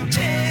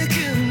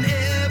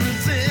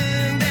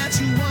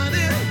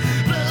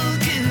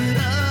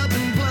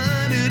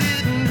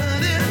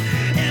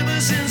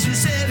 Since we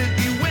said it,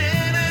 you went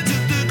and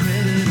took the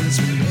credit as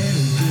we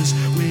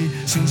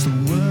since the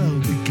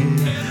world began.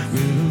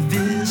 We're a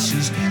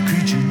vicious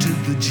creature took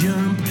the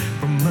jump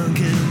from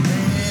monkey to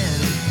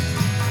man.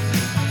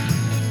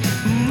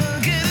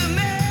 Monkey to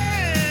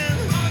man.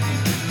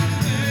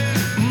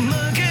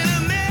 Monkey to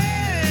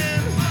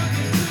man.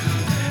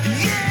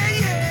 Yeah,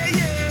 yeah,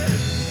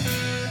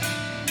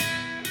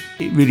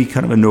 yeah. It really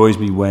kind of annoys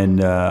me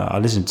when I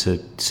listen to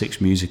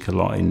Six Music a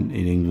lot in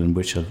England,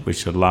 which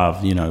I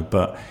love, you know,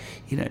 but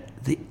you know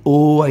they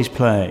always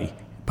play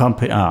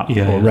Pump It Up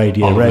or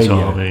Radio.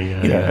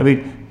 Yeah, you know, I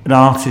mean, an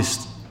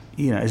artist,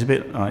 you know, it's a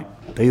bit like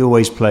they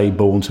always play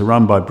Born to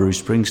Run by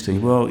Bruce Springsteen.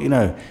 Well, you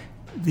know,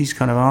 these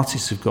kind of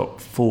artists have got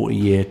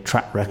 40-year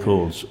track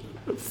records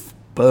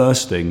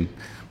bursting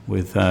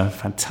with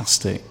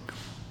fantastic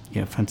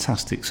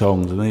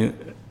songs,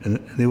 and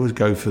they always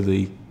go for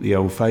the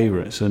old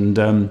favourites. And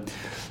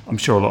I'm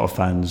sure a lot of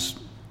fans,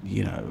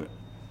 you know,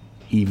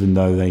 even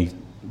though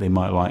they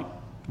might like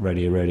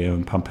Radio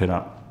and Pump It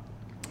Up,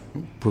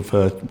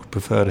 prefer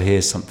to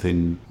hear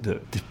something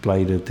that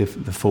displayed the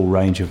full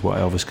range of what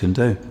Elvis can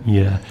do.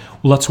 Yeah,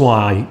 well, that's why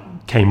I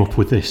came up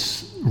with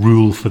this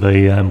rule for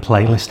the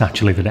playlist,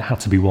 actually, that it had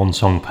to be one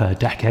song per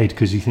decade,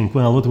 because you think,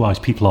 well, otherwise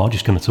people are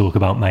just going to talk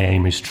about My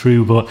Aim Is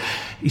True, but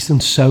he's done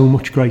so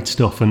much great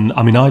stuff. And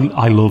I mean,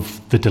 I love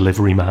The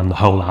Delivery Man. The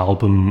whole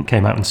album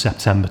came out in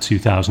September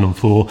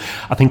 2004.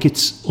 I think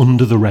it's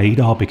under the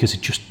radar because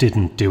it just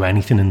didn't do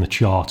anything in the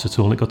chart at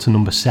all. It got to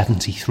number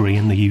 73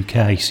 in the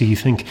UK, so you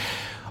think,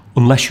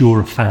 unless you're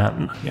a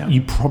fan,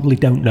 you probably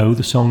don't know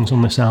the songs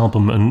on this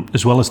album. And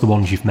as well as the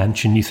ones you've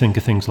mentioned, you think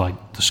of things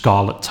like The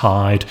Scarlet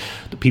Tide,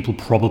 that people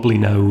probably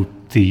know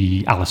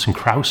the Alison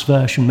Krauss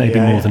version, maybe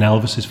more than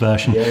Elvis's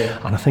version.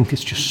 And I think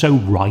it's just so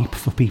ripe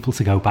for people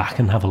to go back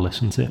and have a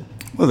listen to it.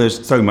 Well,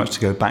 there's so much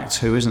to go back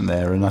to, isn't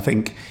there? And I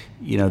think,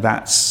 you know,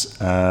 that's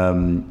there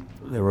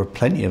are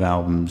plenty of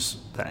albums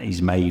that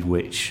he's made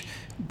which,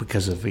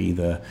 because of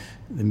either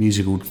the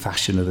musical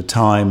fashion of the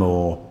time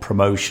or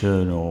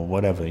promotion or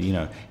whatever, you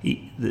know,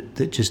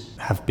 that just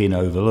have been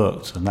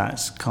overlooked, and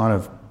that's kind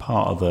of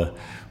part of the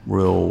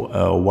real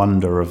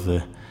wonder of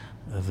the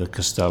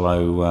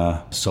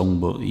Costello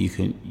songbook, that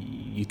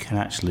you can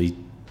actually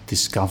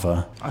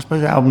discover, I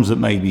suppose, albums that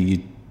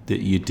maybe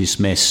you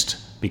dismissed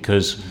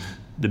because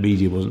the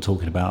media wasn't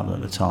talking about them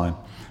at the time.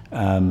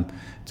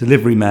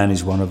 Delivery Man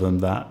is one of them.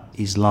 That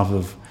his love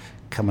of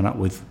coming up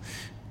with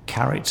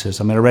characters.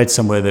 I mean, I read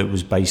somewhere that it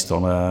was based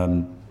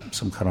on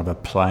some kind of a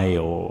play,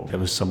 or there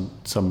was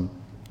some.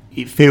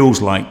 It feels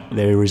like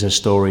there is a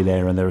story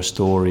there, and there are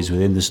stories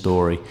within the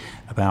story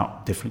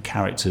about different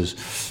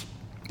characters,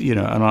 you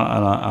know. And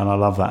I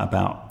love that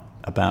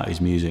about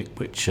his music.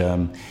 Which, you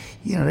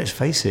know, let's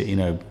face it, you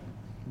know,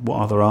 what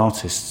other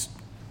artists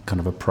kind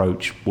of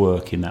approach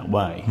work in that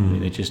way? I mean,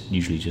 they're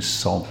usually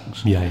just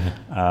songs.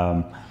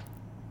 I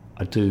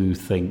do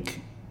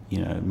think, you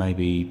know,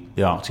 maybe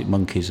the Arctic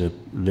Monkeys are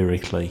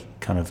lyrically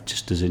kind of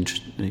just as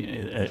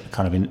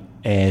kind of in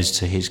heirs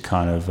to his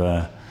kind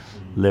of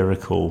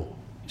lyrical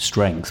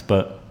strength,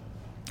 but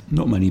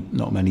not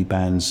many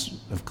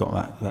bands have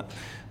got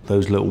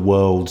those little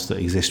worlds that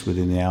exist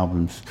within the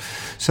albums.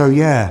 So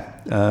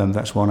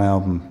that's one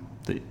album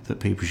that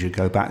people should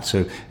go back to.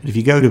 And if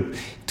you go to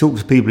talk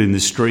to people in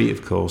the street,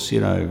 of course, you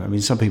know, I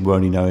mean, some people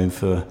only know him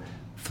for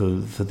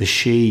the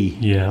She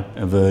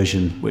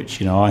version,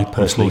 which, you know, I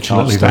personally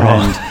can't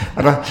stand.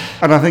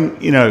 And I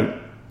think, you know,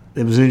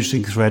 there was an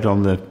interesting thread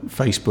on the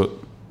Facebook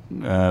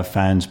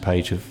fans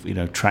page of, you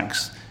know,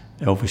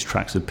 Elvis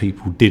tracks that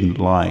people didn't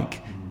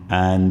like,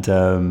 and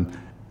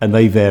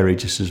they vary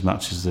just as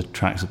much as the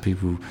tracks that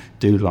people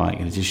do like,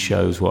 and it just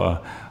shows what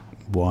a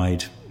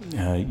wide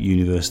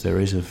universe there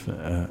is of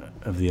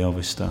the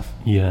Elvis stuff.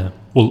 Yeah.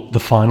 Well, the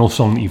final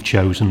song that you've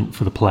chosen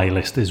for the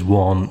playlist is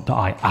one that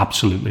I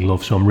absolutely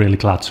love, so I'm really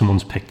glad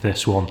someone's picked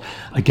this one.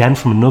 Again,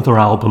 from another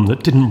album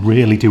that didn't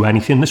really do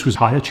anything. This was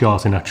higher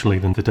charting, actually,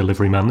 than The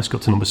Delivery Man. This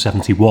got to number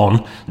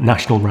 71,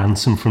 National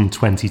Ransom from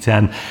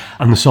 2010.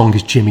 And the song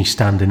is Jimmy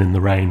Standing in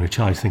the Rain, which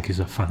I think is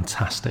a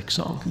fantastic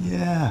song.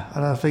 Yeah,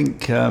 and I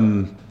think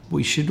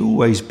we should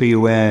always be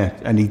aware,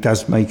 and he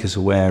does make us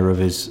aware of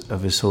his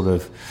sort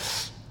of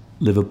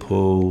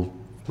Liverpool,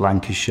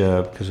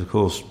 Lancashire, because of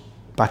course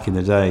back in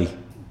the day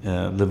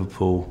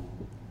Liverpool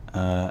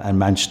and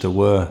Manchester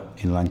were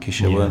in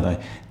Lancashire, weren't they?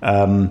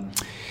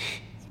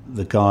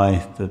 The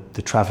guy,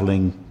 the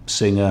travelling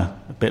singer,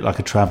 a bit like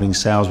a travelling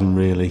salesman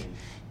really,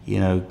 you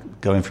know,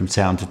 going from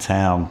town to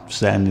town,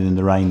 standing in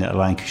the rain at a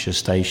Lancashire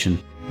station.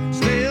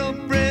 Stale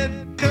bread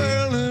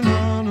curling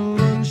on a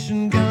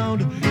luncheon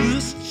counter,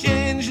 loose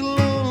change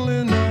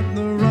lonely, not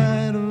the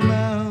right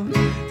amount.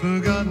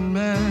 Forgotten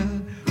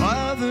man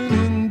of an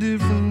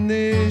indifferent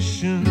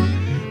nation,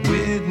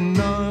 waiting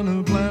on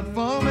a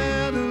platform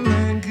at a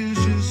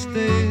Lancashire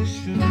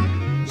station.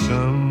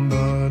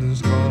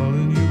 Somebody's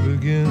calling you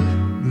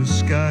again, the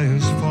sky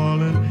is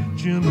falling,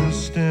 Jim is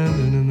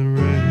standing in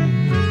the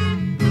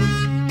rain.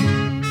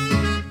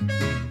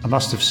 I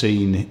must have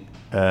seen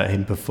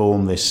him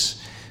perform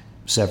this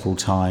several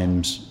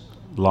times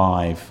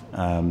live,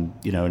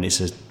 you know, and it's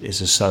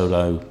a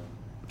solo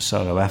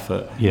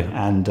effort.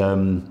 Yeah. And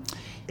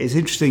it's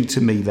interesting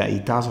to me that he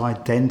does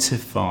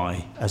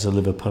identify as a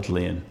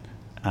Liverpudlian,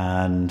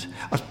 and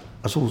I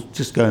was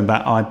just going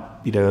back.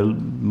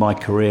 My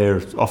career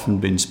has often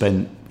been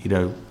spent,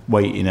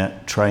 waiting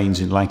at trains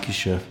in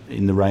Lancashire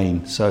in the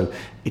rain. So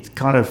it's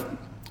kind of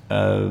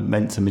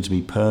meant something to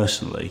me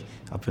personally.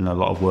 I've done a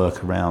lot of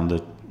work around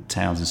the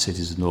towns and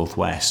cities of the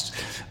Northwest,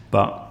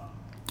 but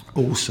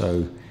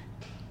also,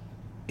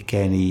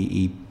 again,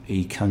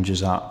 he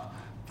conjures up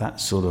that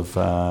sort of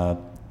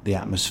the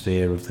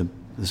atmosphere of the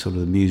sort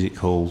of the music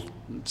hall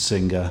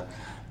singer,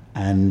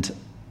 and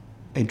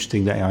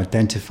interesting that he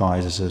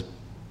identifies as a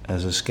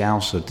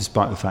Scouser,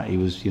 despite the fact he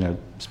was,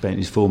 spent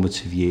his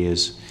formative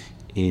years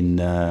in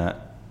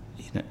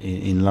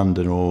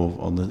London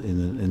or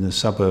in the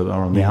suburb or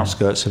on the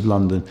outskirts of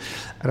London.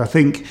 And I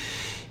think,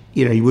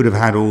 he would have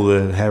had all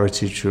the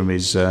heritage from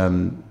his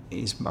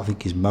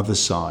mother's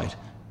side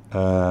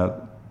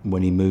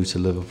when he moved to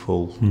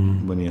Liverpool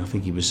when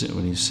he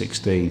was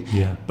 16.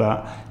 Yeah.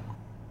 But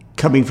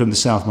coming from the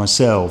south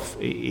myself,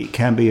 it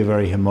can be a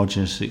very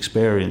homogenous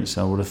experience.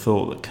 I would have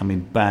thought that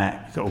coming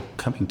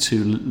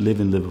to live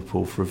in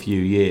Liverpool for a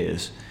few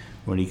years,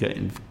 when he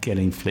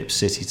getting Flip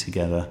City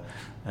together,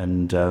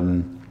 and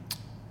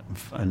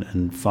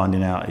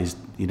finding out his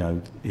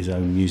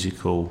own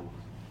musical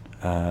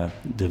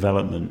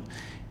development,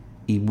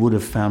 he would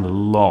have found a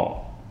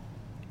lot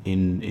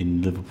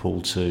in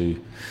Liverpool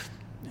to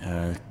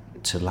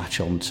latch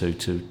on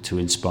to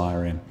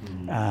inspire him.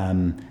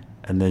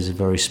 And there's a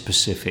very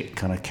specific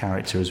kind of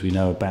character, as we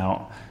know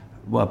about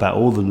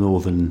all the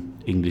northern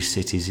English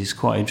cities. It's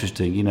quite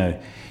interesting,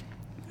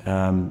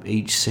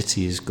 each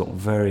city has got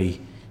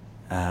very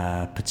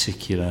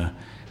particular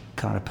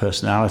kind of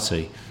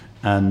personality,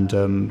 and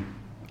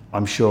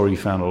I'm sure he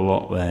found a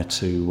lot there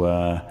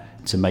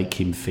to make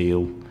him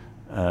feel,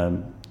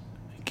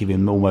 give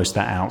him almost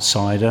that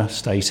outsider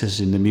status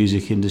in the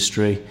music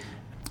industry.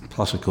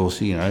 Plus, of course,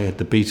 he had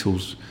the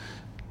Beatles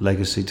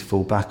legacy to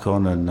fall back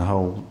on, and the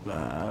whole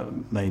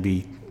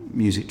maybe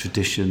music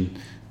tradition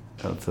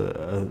of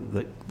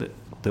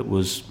that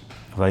was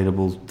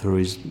available through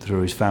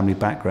his family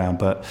background.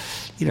 But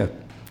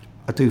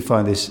I do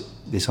find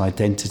this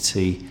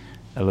identity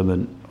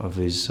element of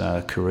his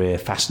career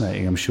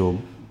fascinating. I'm sure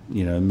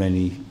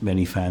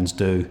many fans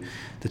do.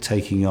 The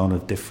taking on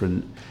of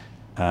different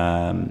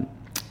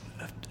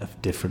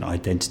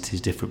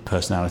identities, different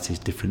personalities,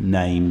 different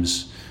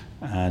names,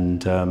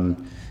 and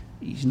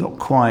he's not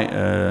quite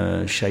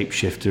a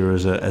shapeshifter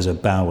as a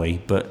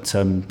Bowie, but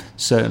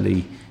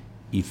certainly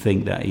you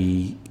think that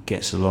he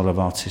gets a lot of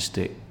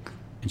artistic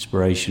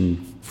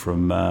inspiration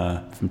from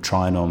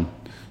trying on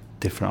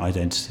different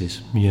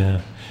identities.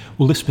 Yeah.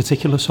 Well, this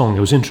particular song, I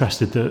was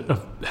interested that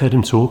I've heard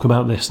him talk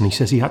about this, and he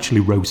says he actually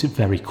wrote it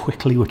very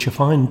quickly, which I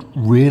find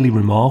really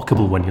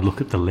remarkable when you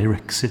look at the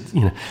lyrics.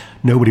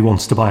 Nobody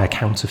wants to buy a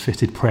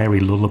counterfeited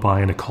prairie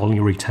lullaby in a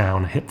colliery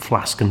town. A hip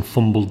flask and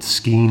fumbled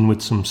skein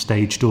with some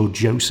stage door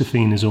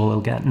Josephine is all they'll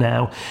get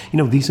now.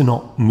 These are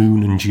not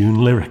Moon and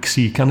June lyrics.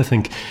 So you kind of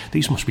think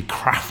these must be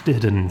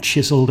crafted and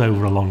chiselled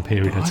over a long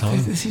period of time. I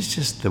think this is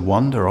just the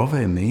wonder of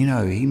him.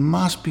 He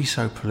must be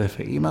so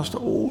prolific. He must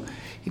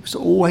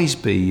always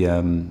be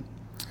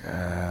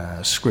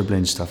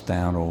scribbling stuff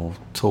down or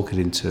talking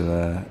into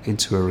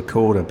a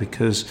recorder,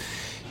 because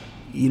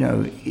it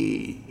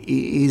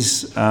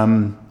is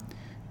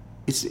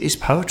it's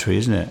poetry,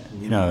 isn't it?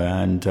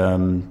 And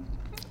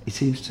it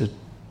seems to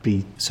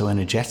be so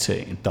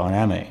energetic and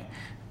dynamic.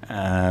 We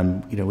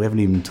haven't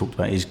even talked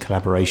about his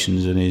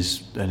collaborations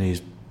and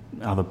his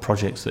other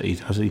projects that he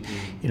does.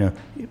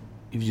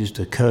 If you just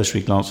a cursory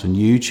glance on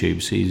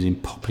YouTube, sees him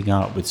popping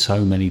up with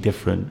so many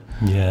different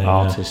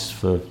artists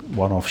for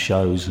one-off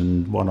shows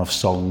and one-off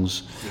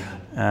songs.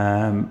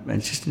 And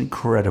it's just an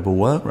incredible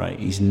work rate.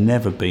 He's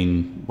never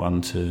been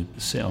one to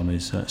sit on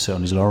his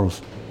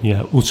laurels.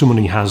 Yeah, well, someone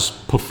he has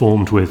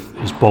performed with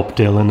is Bob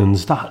Dylan, and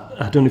that,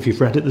 I don't know if you've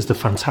read it, there's the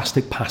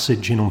fantastic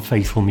passage in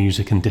Unfaithful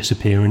Music and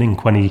Disappearing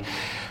Ink when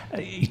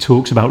he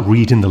talks about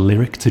reading the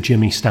lyric to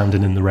Jimmy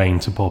Standing in the Rain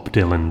to Bob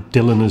Dylan.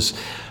 Dylan has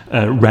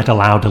read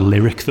aloud a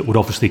lyric that would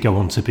obviously go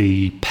on to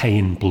be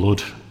Paying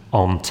Blood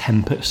on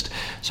Tempest.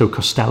 So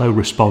Costello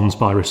responds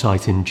by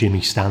reciting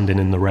Jimmy Standing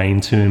in the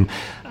Rain to him,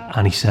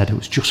 and he said it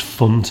was just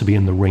fun to be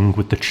in the ring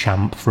with the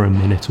champ for a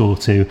minute or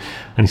two.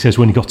 And he says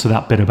when he got to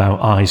that bit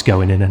about eyes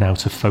going in and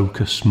out of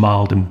focus,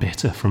 mild and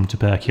bitter from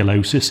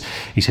tuberculosis,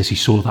 he says he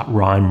saw that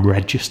rhyme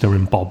register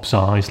in Bob's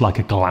eyes like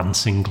a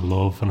glancing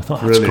glove. And I thought,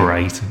 that's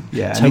great.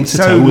 Yeah,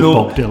 toe-to-toe with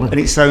Bob Dylan. And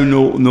it's so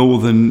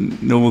northern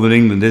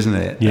England, isn't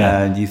it?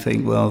 Yeah. And you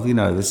think, well,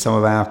 there's some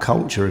of our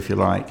culture, if you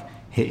like,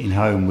 hitting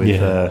home with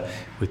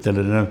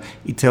Dylan.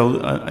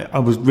 I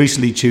was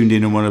recently tuned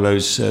in on one of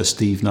those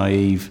Steve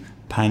Naive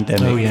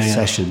pandemic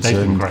sessions,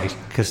 and great.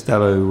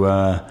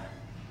 Costello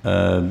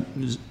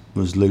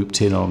was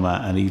looped in on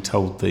that, and he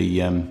told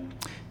the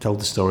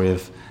story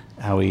of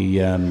how he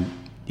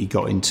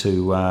got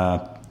into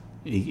a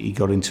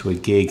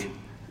gig.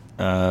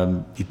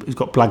 He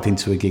got plugged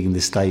into a gig in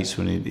the States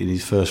in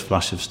his first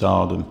flush of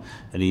stardom,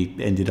 and he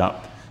ended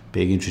up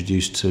being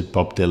introduced to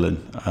Bob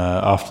Dylan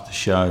after the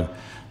show.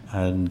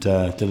 And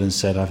Dylan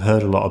said, "I've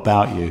heard a lot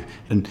about you,"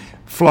 and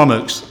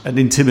flummoxed and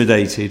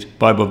intimidated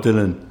by Bob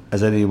Dylan,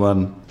 as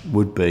anyone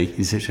would be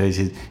in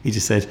situations. He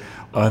just said,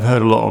 "I've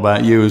heard a lot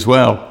about you as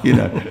well." It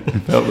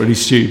felt really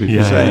stupid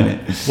for saying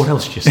it. What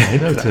else did you say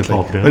to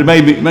Bob Dylan?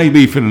 But it made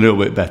me feel a little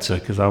bit better,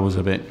 because I was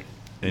a bit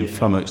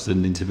flummoxed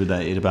and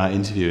intimidated about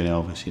interviewing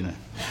Elvis.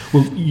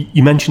 Well,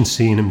 you mentioned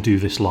seeing him do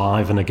this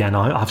live, and again,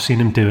 I've seen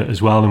him do it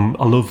as well, and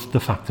I love the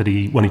fact that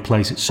when he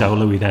plays it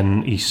solo, he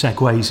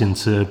segues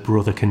into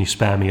 "Brother, Can You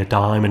Spare Me a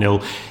Dime," and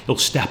he'll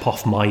step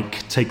off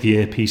mic, take the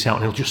earpiece out,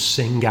 and he'll just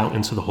sing out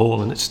into the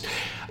hall, and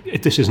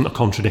this isn't a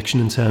contradiction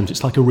in terms.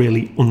 It's like a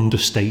really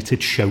understated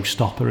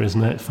showstopper,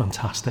 isn't it?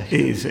 Fantastic.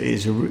 It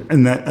is,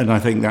 and I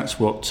think that's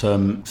what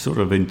sort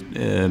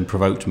of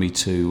provoked me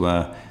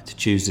to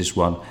choose this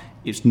one.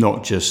 It's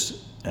not just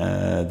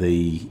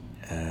the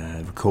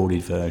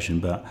recorded version,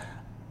 but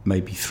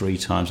maybe 3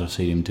 times I've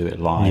seen him do it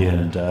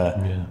live,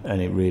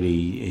 and it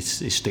really it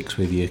sticks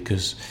with you,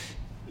 because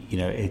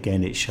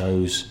again it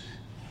shows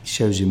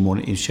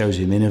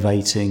him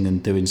innovating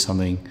and doing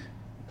something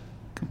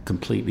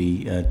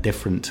completely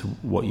different to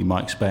what you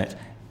might expect.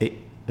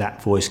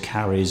 That voice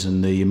carries,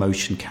 and the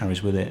emotion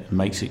carries with it,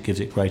 and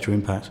gives it greater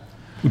impact.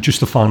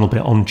 Just a final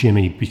bit on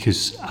Jimmy,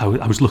 because I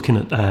was looking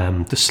at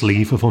the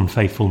sleeve of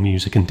Unfaithful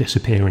Music and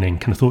Disappearing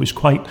Ink, and I thought it was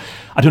quite,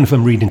 I don't know if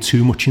I'm reading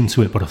too much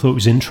into it, but I thought it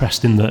was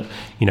interesting that,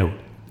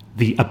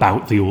 the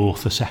about the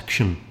author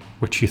section,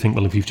 which you think,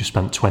 well, if you've just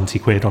spent 20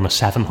 quid on a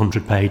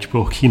 700-page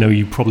book,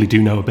 you probably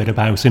do know a bit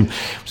about him.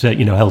 So,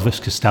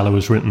 Elvis Costello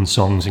has written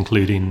songs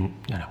including,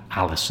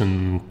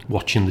 Alison,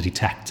 Watching the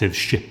Detectives,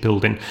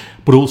 Shipbuilding,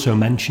 but also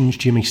mentions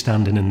Jimmy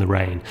Standing in the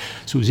Rain.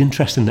 So it was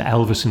interesting that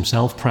Elvis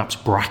himself perhaps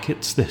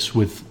brackets this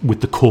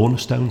with the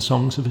cornerstone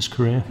songs of his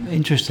career.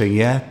 Interesting,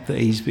 yeah, that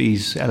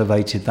he's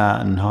elevated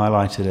that and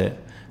highlighted it.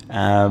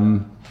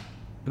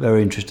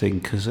 Very interesting,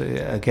 because,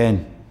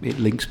 again, it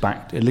links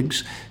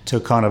to a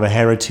kind of a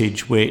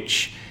heritage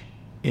which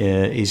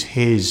is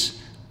his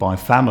by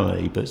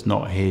family, but it's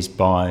not his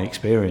by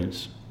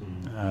experience.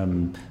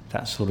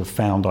 That sort of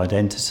found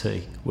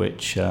identity,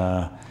 which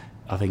I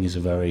think is a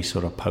very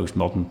sort of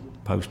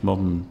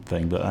postmodern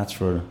thing, but that's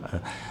for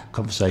a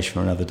conversation for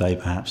another day,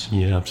 perhaps.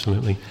 Yeah,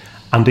 absolutely.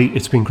 Andy,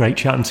 it's been great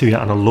chatting to you,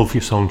 and I love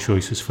your song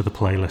choices for the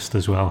playlist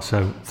as well,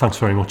 so thanks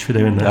very much for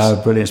doing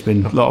this. Brilliant, it's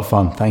been a lot of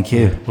fun, thank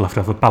you. Yeah, we'll have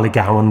to have a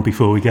Ballygowan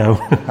before we go.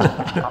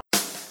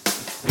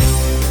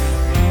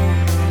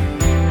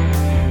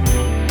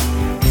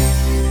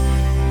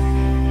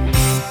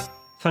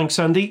 Thanks,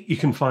 Andy. You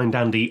can find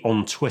Andy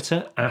on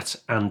Twitter at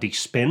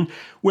AndySpin.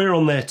 We're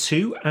on there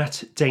too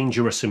at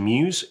Dangerous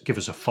Amuse. Give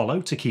us a follow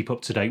to keep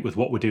up to date with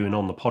what we're doing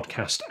on the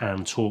podcast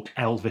and talk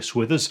Elvis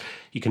with us.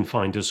 You can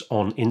find us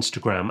on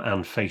Instagram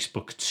and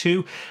Facebook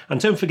too.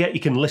 And don't forget, you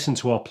can listen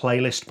to our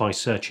playlist by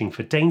searching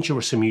for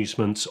Dangerous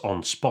Amusements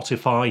on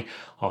Spotify.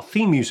 Our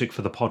theme music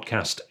for the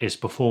podcast is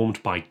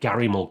performed by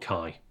Gary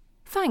Mulcahy.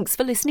 Thanks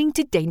for listening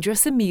to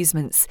Dangerous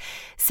Amusements,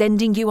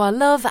 sending you our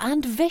love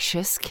and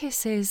vicious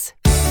kisses.